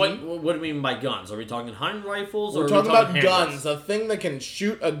 Well, what do you mean by guns? Are we talking hunting rifles? Or We're are talking we about handguns? guns, a thing that can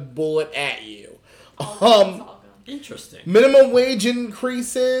shoot a bullet at you. All guns. Interesting. Minimum wage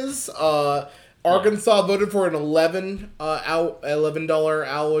increases. Arkansas voted for an $11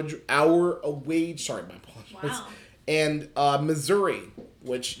 hour a wage. Sorry, my apologies. Wow. And Missouri,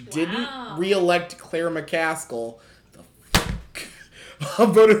 which didn't Wow. re-elect Claire McCaskill,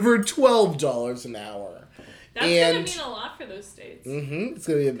 voted for $12 an hour. That's and going to mean a lot for those states. it's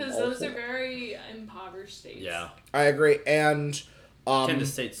gonna be Because those are very impoverished states. Yeah. I agree. And Can the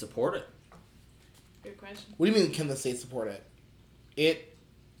state support it? Good question. what do you mean? Can the state support it?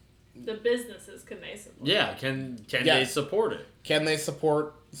 The businesses, can they support it? Yeah. Can Yeah. they support it? Can they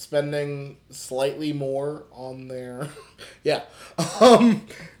support spending slightly more on their? Yeah. Well,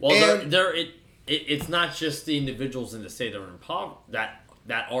 and- it's not just the individuals in the state that are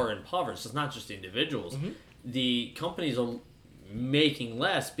that are impoverished. It's not just the individuals. Mm-hmm. The companies are making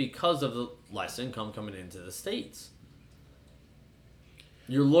less because of the less income coming into the states.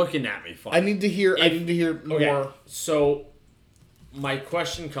 You're looking at me funny. I need to hear more. Okay, so my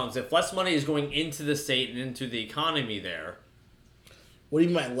question comes: if less money is going into the state and into the economy, there, What do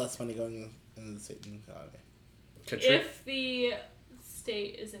you mean by less money going in the state and economy? If the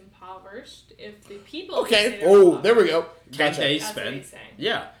state is impoverished, if the people... of the Okay. state are Oh, impoverished, there we go. can Gotcha. they That's what spend? he's saying.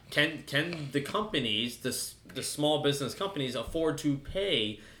 Yeah. Can the companies, the small business companies, afford to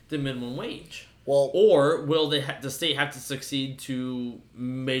pay the minimum wage? Well, Or will the state have to succeed to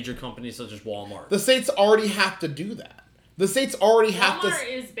major companies such as Walmart? the states already have to do that. The states already have to. Walmart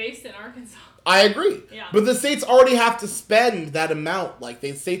is based in Arkansas. I agree. Yeah. But the states already have to spend that amount. Like,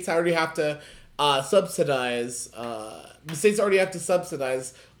 the states already have to subsidize. The states already have to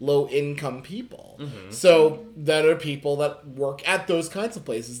subsidize low-income people. So that are people that work at those kinds of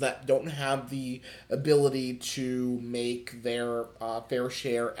places that don't have the ability to make their fair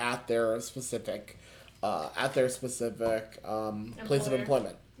share at their specific place of Employer.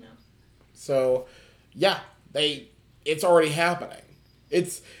 employment. No. So, yeah, it's already happening.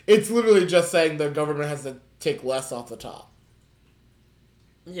 It's literally just saying the government has to take less off the top.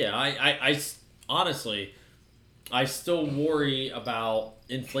 Yeah, I honestly, I still worry about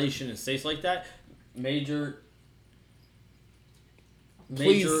inflation in states like that.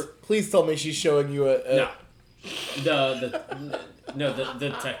 Please tell me she's showing you a No,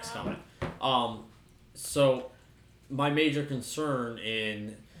 the text comment. So my major concern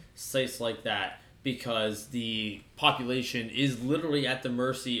in states like that, because the population is literally at the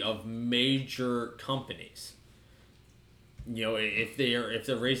mercy of major companies. You know, if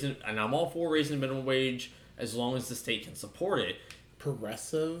they're raising, and I'm all for raising the minimum wage as long as the state can support it.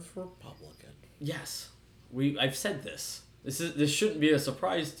 progressive Republican. Yes, I've said this. This shouldn't be a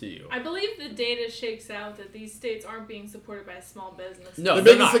surprise to you. I believe the data shakes out that these states aren't being supported by small business. No, The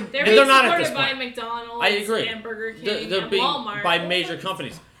they're biggest not. thing- They're And being not at this supported by point. McDonald's I agree. and Burger King They're and being Walmart. by major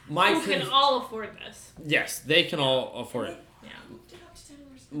companies. who can all afford this. Yes, they can all afford it. Yeah.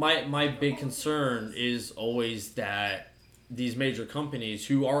 My big concern is always that these major companies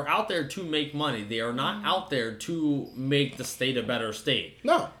who are out there to make money, they are not out there to make the state a better state.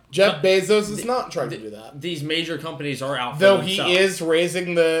 No, Jeff Bezos is not trying to do that. These major companies are out for Though themselves. he is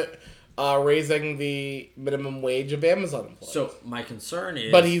raising the raising the minimum wage of Amazon employees. So my concern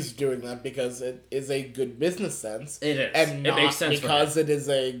is, But he's doing that because it is a good business sense. It is. And It not makes sense for because him. it is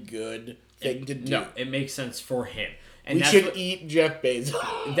a good thing to do. No, it makes sense for him. And We that's should what, eat Jeff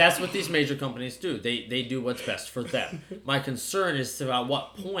Bezos. That's what these major companies do. They do what's best for them. My concern is about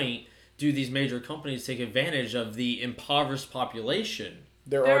what point do these major companies take advantage of the impoverished population?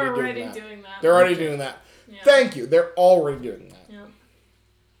 They're already doing that. They're already doing that. Yeah. Thank you. They're already doing that. Yeah.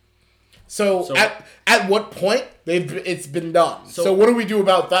 So at what point it's been done? So- So what do we do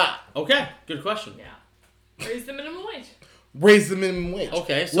about that? Okay, good question. Yeah. Raise the minimum wage. Raise the minimum wage.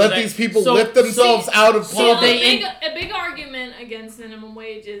 Okay, so let that- these people so- lift themselves out of so poverty. A big argument against minimum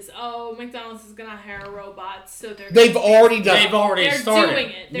wage is, McDonald's is gonna hire robots, so They've already done They've it. already They're started. doing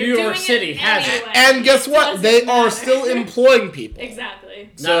it. They're New York doing City it has it. anyway. And guess what? Doesn't They are matter. still employing people. Exactly.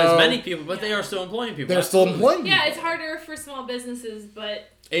 Not So- as many people, but they are still employing people. They're still Absolutely. employing Yeah, people. it's harder for small businesses, but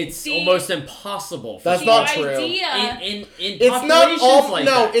It's The- almost impossible. For That's the not true. idea in It's not populations all. like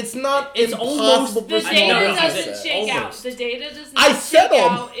no, that. it's not It's impossible almost- for the I small know, data businesses. doesn't businesses. shake out. Almost. The data does I not said shake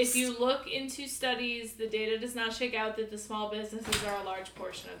out. almost. If you look into studies, the data does not shake out that the small businesses are a large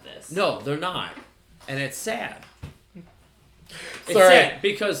portion of this. No, they're not, and it's sad. It's Sorry. sad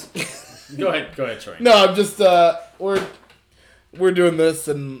because. Go ahead, Troy. No, I'm just we're doing this,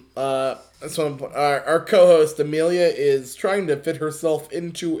 and that's what our co-host Amelia is trying to fit herself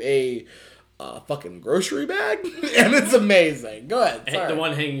into a fucking grocery bag, and it's amazing. Go ahead. Sorry. The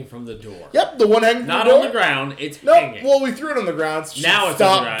one hanging from the door. Yep, the one hanging. Not from the on door. the ground. It's No, hanging. well, we threw it on the ground. So Now it's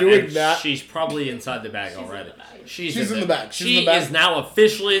stop on the ground, doing and that. She's probably inside the bag already. in the bag. She's in the bag. She's she in the bag. is now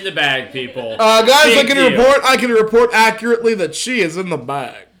officially in the bag, people. Guys, Big I can report accurately that she is in the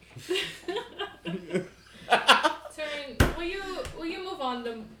bag. Turn. Will you move on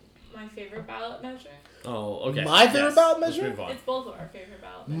to my favorite ballot measure? Oh, okay. My favorite ballot Let's measure? move on. It's both of our favorite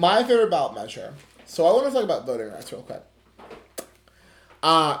ballot measures. My favorite ballot measure. So I want to talk about voting rights real quick.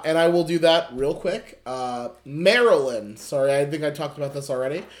 And I will do that real quick. Maryland. Sorry, I think I talked about this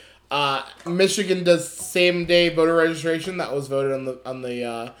already. Michigan does same day voter registration. That was voted on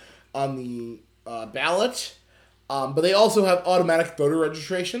the ballot. But they also have automatic voter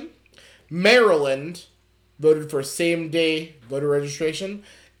registration. Maryland voted for same day voter registration,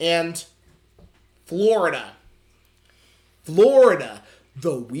 and Florida,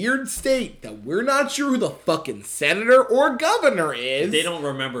 the weird state that we're not sure who the fucking senator or governor is. They don't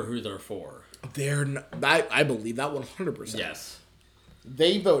remember who they're for. I believe that 100%. Yes.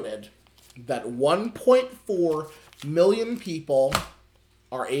 They voted that 1.4 million people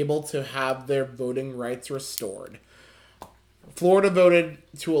are able to have their voting rights restored. Florida voted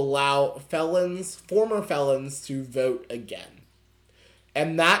to allow former felons to vote again.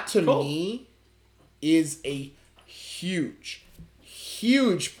 And that to Cool. me is a huge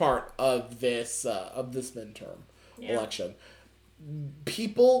part of this midterm election.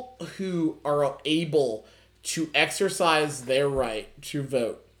 People who are able to exercise their right to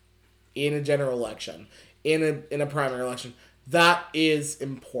vote in a general election, in a primary election, that is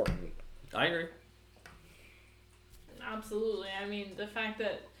important. I agree. Absolutely. I mean, the fact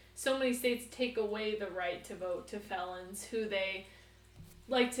that so many states take away the right to vote to felons who they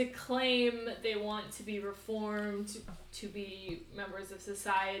like to claim they want to be reformed, to be members of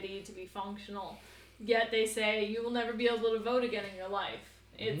society, to be functional. Yet they say you will never be able to vote again in your life.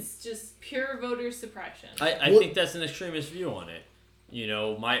 It's just pure voter suppression. I think that's an extremist view on it. You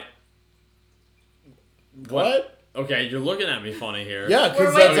know, What? Okay, you're looking at me funny here. Yeah,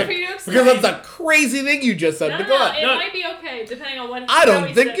 We're because waiting for you to explain. that's a crazy thing you just said. No, But go ahead. it No. might be okay, depending on what I how don't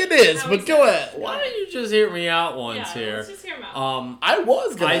he think said it is, how but he go said ahead. it. Why don't you just hear me out once Yeah, here? let's just hear him out. I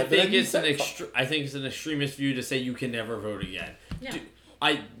was gonna. I but think then you it's said an something. I think it's an extremist view to say you can never vote again. Yeah.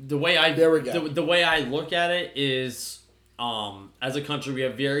 The way I There we go. The way I look at it is, as a country, we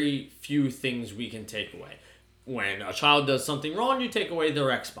have very few things we can take away. When a child does something wrong, you take away their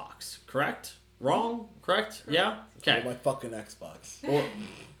Xbox. Correct? Wrong? Correct? Yeah. Okay. My fucking Xbox. Or,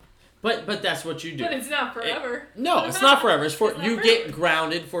 but that's what you do. But it's not forever. No, it's not forever. It's for It's not you forever. get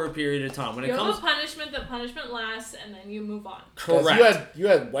grounded for a period of time. When You it have comes a punishment. The punishment lasts, and then you move on. correct. You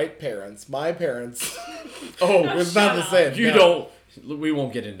had white parents. My parents. Oh, It's not the Shut same. you no. don't. We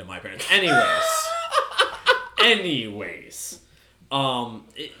won't get into my parents. Anyways, it's, I'm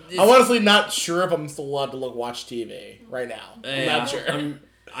honestly not sure if I'm still allowed to watch TV right now. I'm yeah, not sure.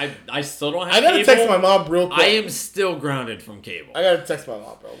 I still don't have. I gotta cable. text my mom real quick. I am still grounded from cable. I gotta text my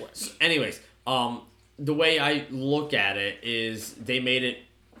mom real quick. Anyways, the way I look at it is they made it.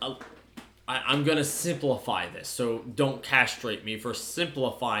 I'm gonna simplify this, so don't castrate me for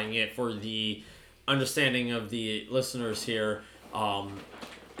simplifying it for the understanding of the listeners here.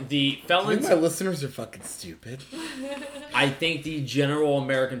 the I think felons. my listeners are fucking stupid. I think the general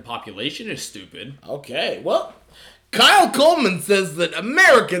American population is stupid. Okay, well, Kyle Coleman says that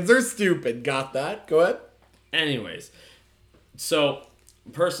Americans are stupid. Got that? Go ahead. Anyways, so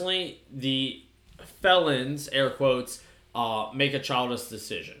personally, the felons, air quotes, make a childish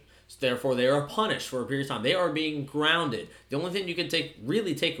decision. So therefore, they are punished for a period of time. They are being grounded. The only thing you can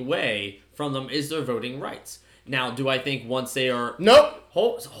really take away from them is their voting rights. Now, do I think once they are... Nope.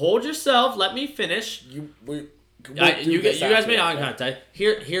 Hold yourself. Let me finish. You guys made eye contact.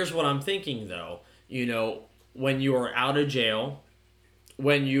 Here's what I'm thinking, though. You know, when you are out of jail,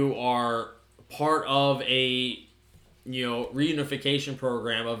 when you are part of a, reunification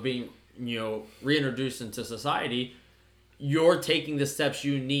program of being, reintroduced into society, you're taking the steps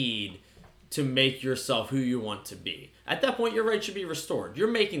you need to make yourself who you want to be. At that point, your rights should be restored.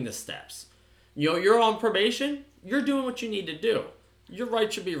 You're making the steps. You're on probation. You're doing what you need to do. Your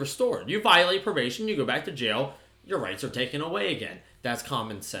rights should be restored. You violate probation, you go back to jail, your rights are taken away again. That's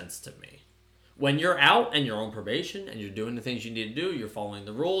common sense to me. When you're out and you're on probation and you're doing the things you need to do, you're following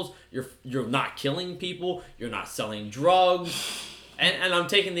the rules, you're not killing people, you're not selling drugs, and I'm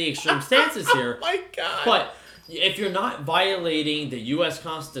taking the extreme stances here. Oh my God. But if you're not violating the U.S.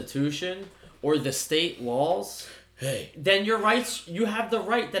 Constitution or the state laws, then your rights, you have the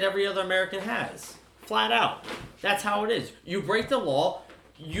right that every other American has. Flat out. That's how it is. You break the law,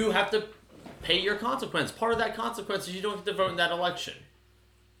 you have to pay your consequence. Part of that consequence is you don't get to vote in that election.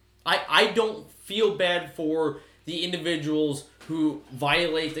 I don't feel bad for the individuals who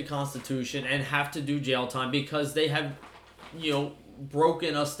violate the Constitution and have to do jail time because they have,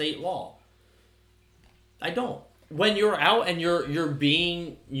 broken a state law. I don't. When you're out and you're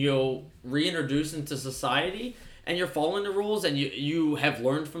being, reintroduced into society and you're following the rules and you have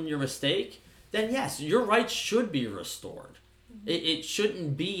learned from your mistake, then yes, your rights should be restored. It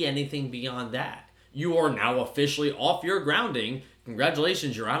shouldn't be anything beyond that. You are now officially off your grounding.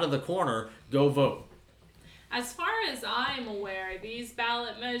 Congratulations, you're out of the corner. Go vote. As far as I'm aware, these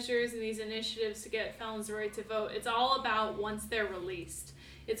ballot measures and these initiatives to get felons the right to vote, it's all about once they're released.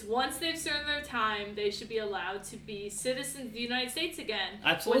 It's once they've served their time, they should be allowed to be citizens of the United States again.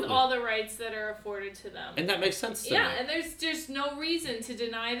 Absolutely. With all the rights that are afforded to them. And that makes sense to me. Yeah, and there's just no reason to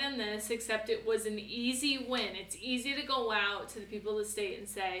deny them this except it was an easy win. It's easy to go out to the people of the state and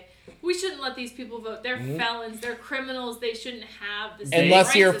say, we shouldn't let these people vote. They're felons. They're criminals. They shouldn't have the same Unless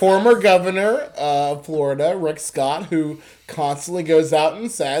rights you're as former us. governor of Florida, Rick Scott, who constantly goes out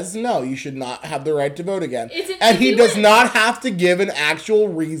and says, no, you should not have the right to vote again. And he does not have to give an actual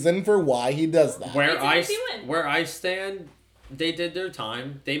reason for why he does that. Where I stand, they did their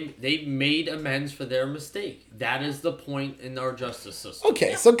time. They made amends for their mistake. That is the point in our justice system.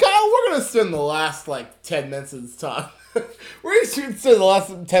 Okay, so Kyle, we're going to spend the last 10 minutes of this talk. We're going to spend the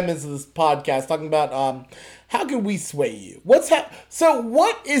last 10 minutes of this podcast talking about how can we sway you? So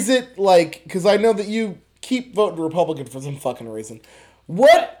what is it like, because I know that you keep voting Republican for some fucking reason.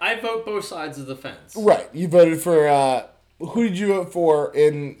 What? I vote both sides of the fence. Right, you voted for, who did you vote for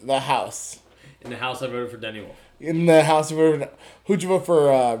in the House? In the House, I voted for Denny Wolf. In the House, you voted who'd you vote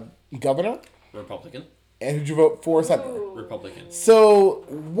for, governor? Republican. And who'd you vote for senator? Republican. So,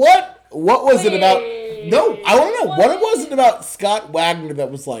 what was it about... No, I want to know. What was it about Scott Wagner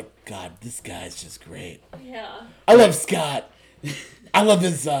that was like, God, this guy's just great. Yeah. I love Scott. I love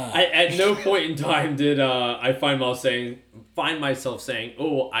his... At no point in time did I find myself saying,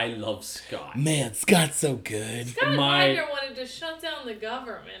 oh, I love Scott. Man, Scott's so good. Scott Wagner wanted to shut down the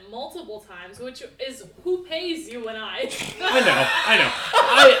government multiple times, which is who pays you and I. I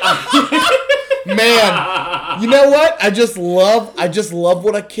know. Man, you know what? I just love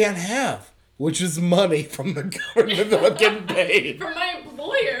what I can't have, which is money from the government that I'm getting paid. From my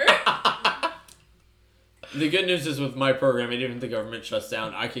employer. The good news is with my program, even if the government shuts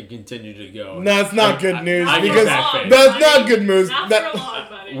down, I can continue to go. No, it's not good news because that's not good news.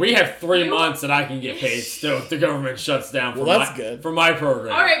 We have 3 months that I can get paid still if the government shuts down. That's good for my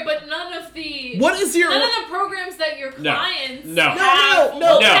program. All right, but none of the programs that your clients No,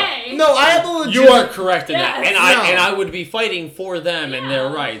 I have a legitimate... You are correct in that, and No. I would be fighting for them and their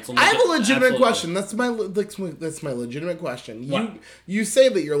rights. I have a legitimate question. That's my legitimate question. You say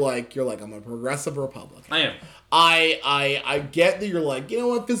that you're like I'm a progressive Republican. I am. I get that you're like, you know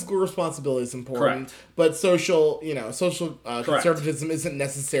what, fiscal responsibility is important, Correct. but social conservatism isn't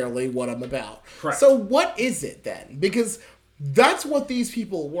necessarily what I'm about. Correct. So what is it then? Because that's what these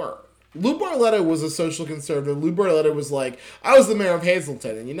people were. Lou Barletta was a social conservative. Lou Barletta was like, I was the mayor of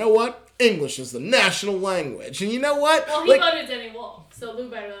Hazleton, and you know what? English is the national language. And you know what? Well, he voted Denny Wolf. So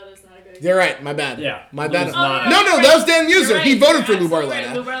Lou Barletta's not a good example. You're right. My bad. Yeah. My bad. Lou's not- No, that was Dan User. Right. He voted for You're Lou absolutely right.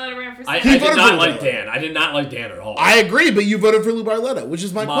 Barletta. Lou Barletta ran for I Senate. did voted not for like Lou Dan. I did not like Dan at all. I agree, but you voted for Lou Barletta, which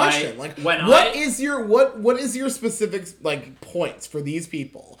is my question. Like, what is your specific like points for these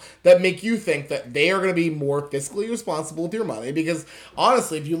people that make you think that they are going to be more fiscally responsible with your money? Because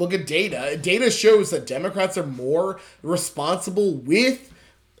honestly, if you look at data shows that Democrats are more responsible with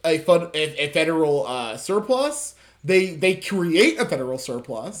a federal surplus. They create a federal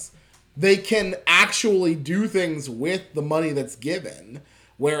surplus. They can actually do things with the money that's given,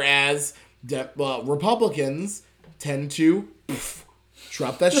 whereas Republicans tend to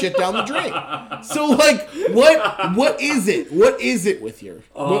drop that shit down the drain. So, like, what is it? What is it with your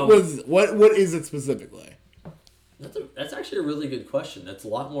what is it specifically? That's actually a really good question. That's a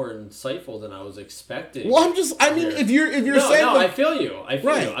lot more insightful than I was expecting. Well, if you're saying no, like, I feel you.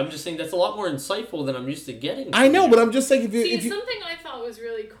 Right. I'm just saying that's a lot more insightful than I'm used to getting. I know, you. but I'm just saying See, if you something I thought was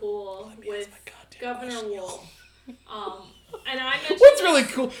really cool with Governor Wolf, and I mentioned what's really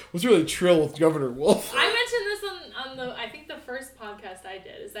cool, what's really trill with Governor Wolf. I mentioned this on the I think the first podcast I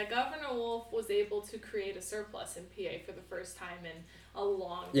did is that Governor Wolf was able to create a surplus in PA for the first time in a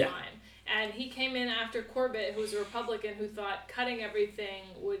long time. And he came in after Corbett, who was a Republican, who thought cutting everything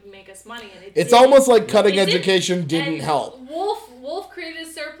would make us money, and It's almost like cutting education didn't help. Wolf created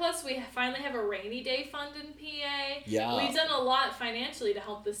a surplus. We finally have a rainy day fund in PA. Yeah. We've done a lot financially to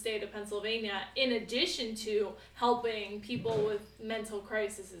help the state of Pennsylvania, in addition to helping people with mental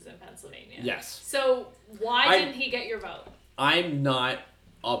crises in Pennsylvania. Yes. So why didn't he get your vote? I'm not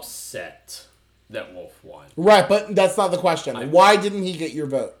upset that Wolf won. Right, but that's not the question. Why didn't he get your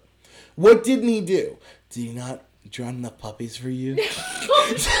vote? What didn't he do? Did he not drown enough puppies for you?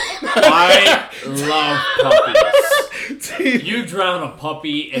 I love puppies. You drown a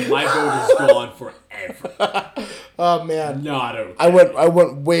puppy and my vote is gone forever. Oh man, Not okay. I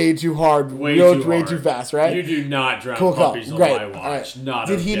went way too hard, way too fast, right? You do not drown Cool. puppies on Great. my watch. All right. Not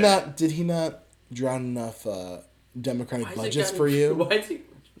Did okay. he not drown enough Democratic Why is it budgets gotta- for you? Why is he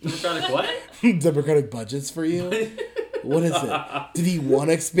Democratic what? Democratic budgets for you? What is it? Did he want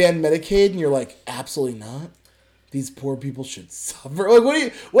to expand Medicaid? And you're like, absolutely not. These poor people should suffer.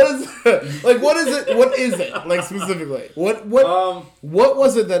 Like, what is it? Like, what is it? What is it? Like, specifically, what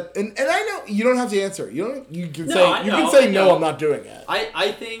was it that? And I know you don't have to answer. You can say no. I'm not doing it.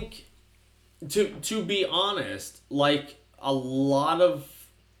 I think to be honest, like a lot of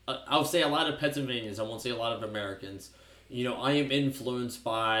I'll say a lot of Pennsylvanians. I won't say a lot of Americans. You know, I am influenced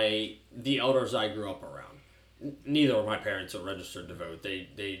by the elders I grew up around. Neither of my parents are registered to vote.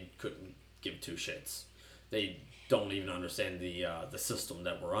 They couldn't give two shits. They don't even understand the system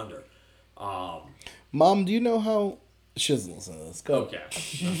that we're under. Mom, do you know how? She doesn't listen to this. Go. Okay.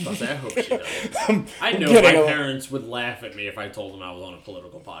 I was about to say, I hope she does. I know kidding. my parents would laugh at me if I told them I was on a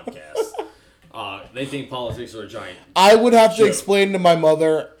political podcast. They think politics are a giant. I would have to joke. explain to my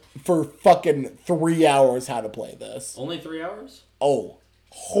mother for fucking 3 hours how to play this. Only 3 hours? Oh,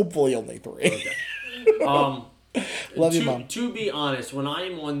 hopefully only 3. Okay. Love you, Mom. To be honest, when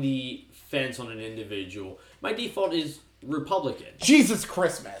I'm on the fence on an individual, my default is Republican. Jesus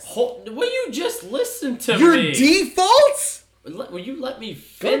Christmas. Will you just listen to Your me? default? Will you let me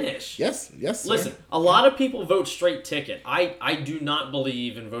finish? Yes, sir. Listen, a lot of people vote straight ticket. I do not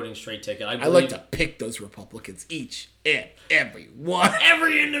believe in voting straight ticket. I like to pick those Republicans, each and every one.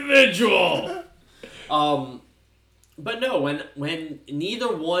 every individual. But no, when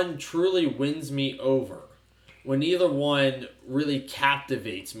neither one truly wins me over, when neither one really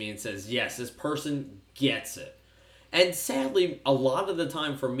captivates me and says, yes, this person gets it. And sadly, a lot of the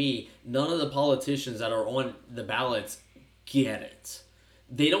time for me, none of the politicians that are on the ballots get it.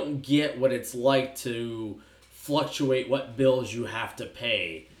 They don't get what it's like to fluctuate what bills you have to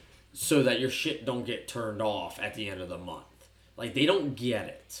pay so that your shit don't get turned off at the end of the month. Like, they don't get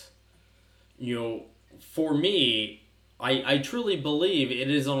it. You know, for me, I truly believe it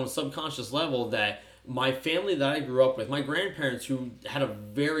is on a subconscious level that my family that I grew up with, my grandparents who had a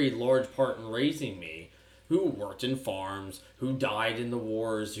very large part in raising me, who worked in farms, who died in the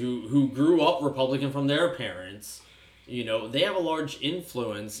wars, who grew up Republican from their parents, you know, they have a large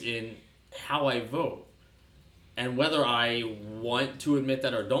influence in how I vote. And whether I want to admit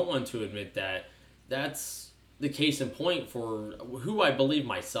that or don't want to admit that, that's the case in point for who I believe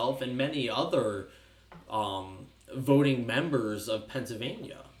myself and many other voting members of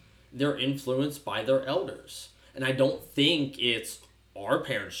Pennsylvania. They're influenced by their elders. And I don't think it's our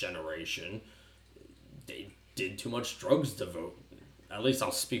parents' generation. They did too much drugs to vote. At least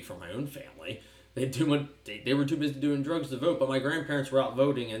I'll speak for my own family. They were too busy doing drugs to vote, but my grandparents were out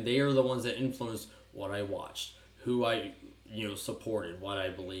voting, and they are the ones that influenced what I watched, who I supported, what I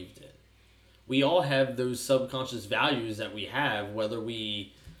believed in. We all have those subconscious values that we have, whether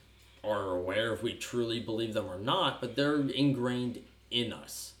we are aware if we truly believe them or not, but they're ingrained in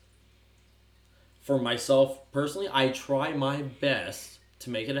us. For myself personally, I try my best to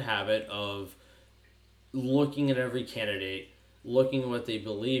make it a habit of looking at every candidate, looking at what they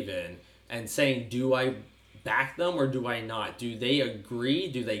believe in, and saying, do I back them or do I not? Do they agree?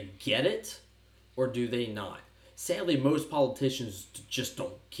 Do they get it? Or do they not? Sadly, most politicians just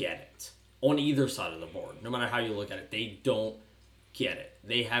don't get it. On either side of the board, no matter how you look at it, they don't get it.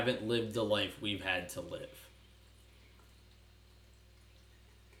 They haven't lived the life we've had to live.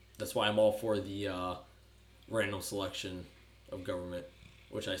 That's why I'm all for the random selection of government,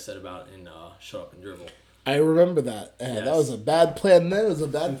 which I said about in Shut Up and Dribble. I remember that. Yes. That was a bad plan then. It was a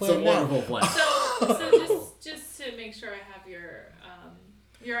bad plan It's a now. wonderful plan. So just to make sure I have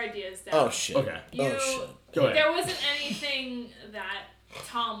your ideas down. Oh, shit. Okay. You, Oh, shit. Go ahead. There wasn't anything that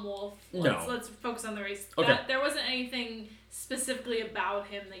Tom Wolfe. Let's focus on the race. Okay. There wasn't anything specifically about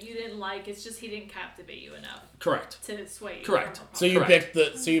him that you didn't like. It's just he didn't captivate you enough Correct. to sway you. Correct. from a So you Correct.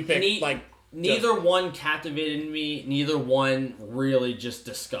 picked like Neither one captivated me. Neither one really just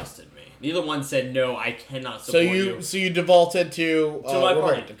disgusted me. Neither one said, no, I cannot support you. So you defaulted to my party.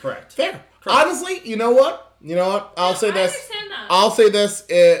 Republican. Correct. Fair. Correct. Honestly, you know what? I'll say I this. understand that. I'll say this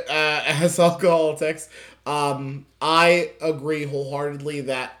as alcoholics. I agree wholeheartedly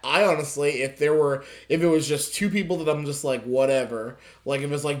that I honestly, if it was just two people that I'm just like whatever, like if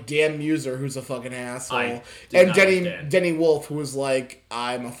it was like Dan Muser who's a fucking asshole, I did and not like Dan. Denny Wolf who was like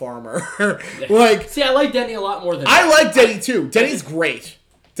I'm a farmer, like See, I like Denny a lot more than I like Denny too. Denny's great.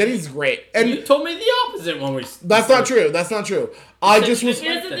 Denny's great, and you told me the opposite when we. that's not true. That's not true. I just was. He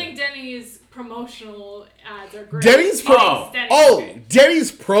doesn't think Denny's promotional ads are great. Denny's He thinks Denny's great.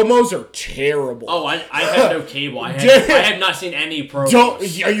 Denny's promos are terrible. Oh, I have no cable. I have not seen any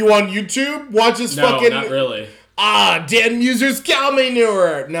promos. Are you on YouTube? Watch his No, fucking not really. Dan Muser's cow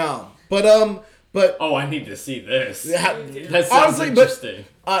manure. No, but Oh, I need to see this. ha- That sounds honestly, interesting.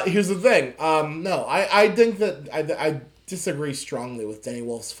 here's the thing. No, I think that I disagree strongly with Denny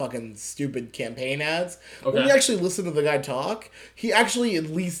Wolf's fucking stupid campaign ads. When Okay. you actually listen to the guy talk, he actually at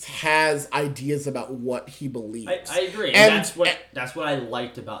least has ideas about what he believes. I agree, And- and that's what I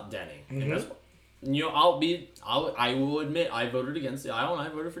liked about Denny. And that's what, I will admit I voted against the aisle and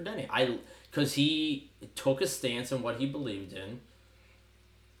I voted for Denny. Because he took a stance on what he believed in,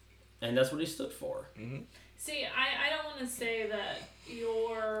 and that's what he stood for. See, I don't want to say that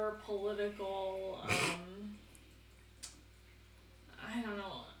your political, I don't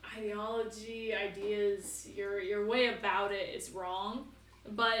know, ideas, your way about it is wrong,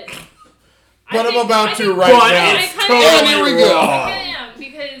 but. But I'm about to think- right But now. it's And here we go. I am,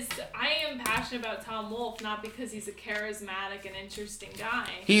 because I am passionate about Tom Wolfe, not because he's a charismatic and interesting guy.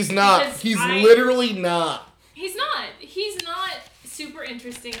 He's not. Because He's I- literally not. He's not. He's not super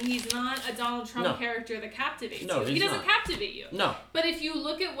interesting. He's not a Donald Trump No. character that captivates No, you. He he's doesn't not. captivate you. No. But if you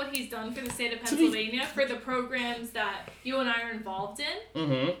look at what he's done for the state of Pennsylvania, for the programs that you and I are involved in,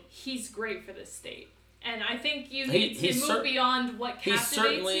 Mm-hmm. he's great for the state. And I think you He- need to he's move beyond what He's captivates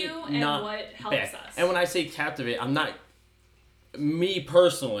certainly you and not what helps bad. us. And when I say captivate, I'm not. Me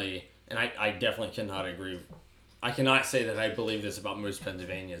personally, and I definitely cannot agree. I cannot say that I believe this about most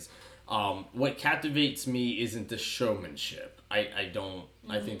Pennsylvanians. What captivates me isn't the showmanship. I don't.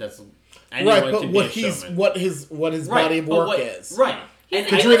 I think that's anyone Right, but can what be a he's showman. what his Right, body of but work what- is. Right. He's- And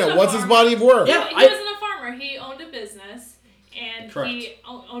he I- wasn't Katrina, a what's his farmer. body of work? Yeah. He I- wasn't a farmer. He owned a business, and Correct. he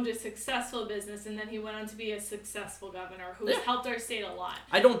owned a successful business, and then he went on to be a successful governor who's Yeah. helped our state a lot.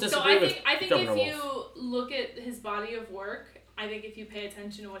 I don't So disagree with I think Governor if Wolf. you look at his body of work, I think if you pay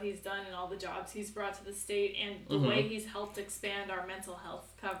attention to what he's done and all the jobs he's brought to the state and the way he's helped expand our mental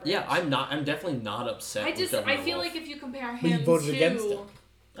health coverage. Yeah, I'm definitely not upset. with Governor I feel Wolf. like if you compare But you him voted against to him.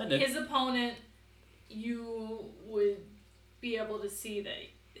 I did. his opponent, you would be able to see that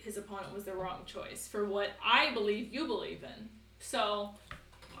his opponent was the wrong choice for what I believe you believe in. So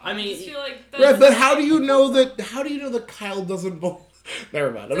I mean, just feel like Right, but how do you know that? How do you know that Kyle doesn't believe?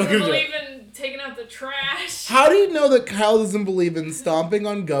 Never mind. I'm not doesn't gonna do it. believe in taking out the trash. How do you know that Kyle doesn't believe in stomping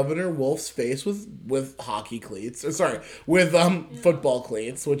on Governor Wolf's face with hockey cleats? Or, sorry, with football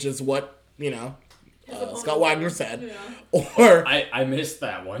cleats, which is what Scott Wagner said. Yeah. Or I missed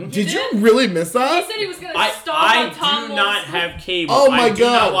that one. did you really miss He that? said he was gonna I stomp on Tom do not Wolfe's- have cable. Oh my I do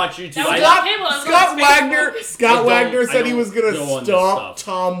God. not watch YouTube. That was I, not cable, I'm Scott on Wagner. Facebook. Scott Wagner I said he don't was gonna go on this stomp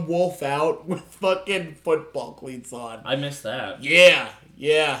stuff. Tom Wolfe out with fucking football cleats on. I missed that. Yeah.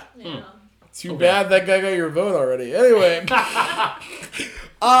 Yeah. Too Okay. bad that guy got your vote already. Anyway,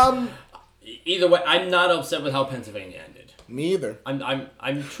 Either way, I'm not upset with how Pennsylvania ended. Me either.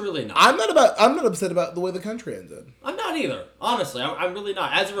 I'm truly not. I'm not upset about the way the country ended. I'm not either. Honestly, I'm really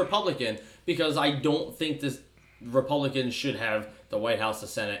not. As a Republican, because I don't think this Republicans should have the White House, the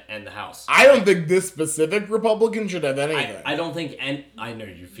Senate, and the House. I don't think this specific Republican should have anything. I don't think, and I know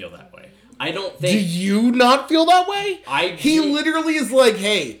you feel that way. I don't Do think. you not feel that way? He do. literally is like,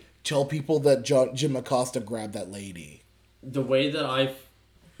 hey, tell people that Jim Acosta grabbed that lady. The way that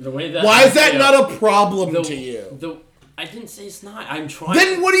Why is that not a problem to you? I didn't say it's not. I'm trying.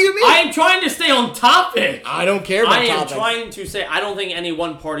 Then what do you mean? I'm trying to stay on topic. I don't care about I am topics. trying to say I don't think any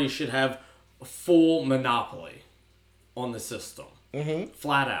one party should have full monopoly on the system. Mm-hmm.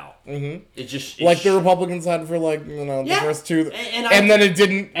 Flat out. Mm-hmm. It just like the Republicans had for the first two, and then it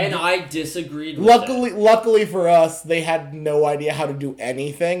didn't. And I disagreed. With luckily for us, they had no idea how to do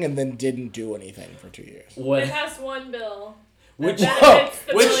anything, and then didn't do anything for 2 years. They passed one bill, which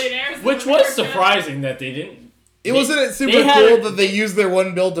was surprising that they didn't. Wasn't it super cool that they used their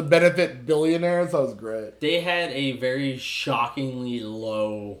one bill to benefit billionaires? That was great. They had a very shockingly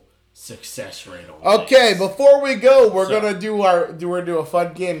low success rate on Okay, before we go, we're gonna do a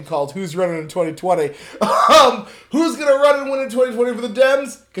fun game called Who's Running in 2020. Who's gonna run and win in 2020 for the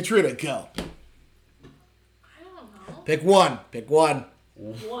Dems? Katrina, go. I don't know. Pick one.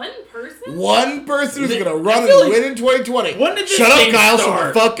 One person? One person who's gonna run and win in 2020. When did this Shut up, game Kyle.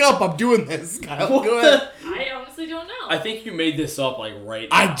 start? Shut the fuck up. I'm doing this. Kyle, go ahead. I honestly don't know. I think you made this up right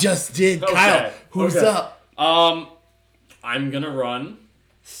now. I just did. Okay. Kyle, who's up? I'm gonna run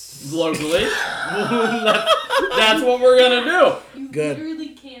locally. That's what we're gonna do. You Good. literally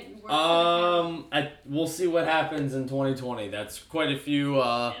can't work we'll see what happens in 2020. That's quite a few.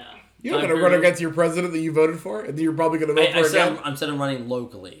 You're gonna run against your president that you voted for, and you're probably gonna vote for again. I'm running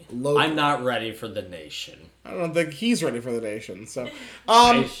locally. I'm not ready for the nation. I don't think he's ready for the nation. So,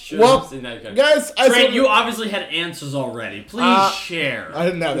 I should have seen that guy. Guys, Trent, you obviously had answers already. Please share. I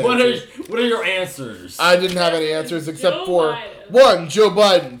didn't have any What are your answers? I didn't have any answers except Joe for Biden. 1, Joe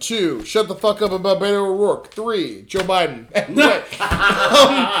Biden. 2, shut the fuck up about Beto O'Rourke. 3, Joe Biden. Anyway,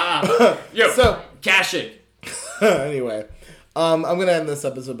 So cash it. anyway, I'm gonna end this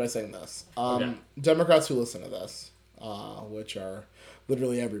episode by saying this. Okay. Democrats who listen to this, which are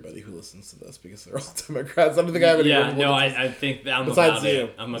literally everybody who listens to this because they're all Democrats. I don't think I have any. I think I'm besides about you.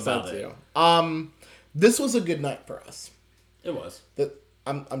 it. I'm besides about you. it. This was a good night for us. It was.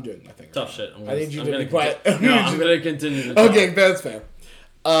 I'm doing my thing. Tough right shit. I need you to be quiet. No, I'm gonna continue to talk. Okay, that's fair.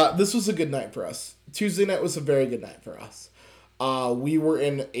 This was a good night for us. Tuesday night was a very good night for us. We were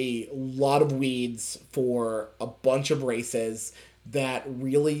in a lot of weeds for a bunch of races that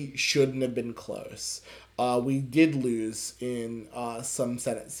really shouldn't have been close. We did lose in some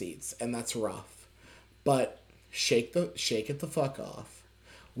Senate seats, and that's rough. But shake it the fuck off.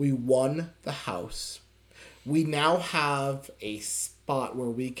 We won the House. We now have a spot where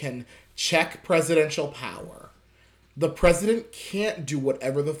we can check presidential power. The president can't do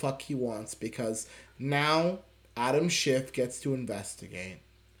whatever the fuck he wants because now Adam Schiff gets to investigate.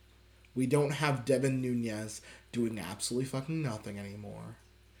 We don't have Devin Nunes doing absolutely fucking nothing anymore.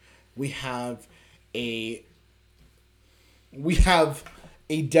 We have a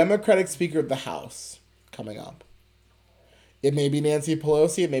Democratic Speaker of the House coming up. It may be Nancy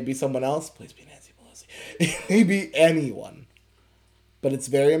Pelosi. It may be someone else. Please be Nancy Pelosi. It may be anyone. But it's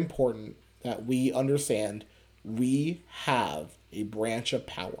very important that we understand we have a branch of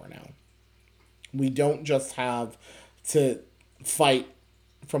power now. We don't just have to fight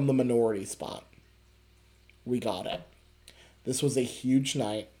from the minority spot. We got it. This was a huge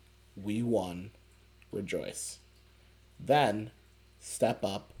night. We won. Rejoice. Then, step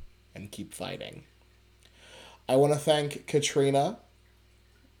up and keep fighting. I want to thank Katrina,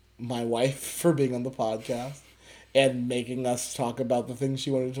 my wife, for being on the podcast and making us talk about the things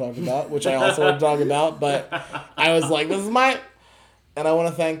she wanted to talk about, which I also want to talk about, but I was like, this is mine. And I want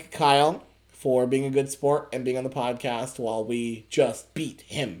to thank Kyle for being a good sport and being on the podcast while we just beat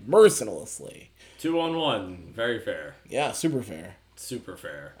him mercilessly. 2-on-1. Very fair. Yeah, super fair. Super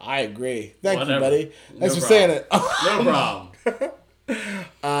fair. I agree. Thank Whatever. you, buddy. Thanks for problem. saying it. No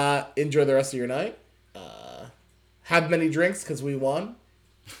problem. Enjoy the rest of your night. Have many drinks because we won.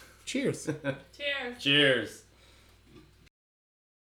 Cheers. Cheers. Cheers.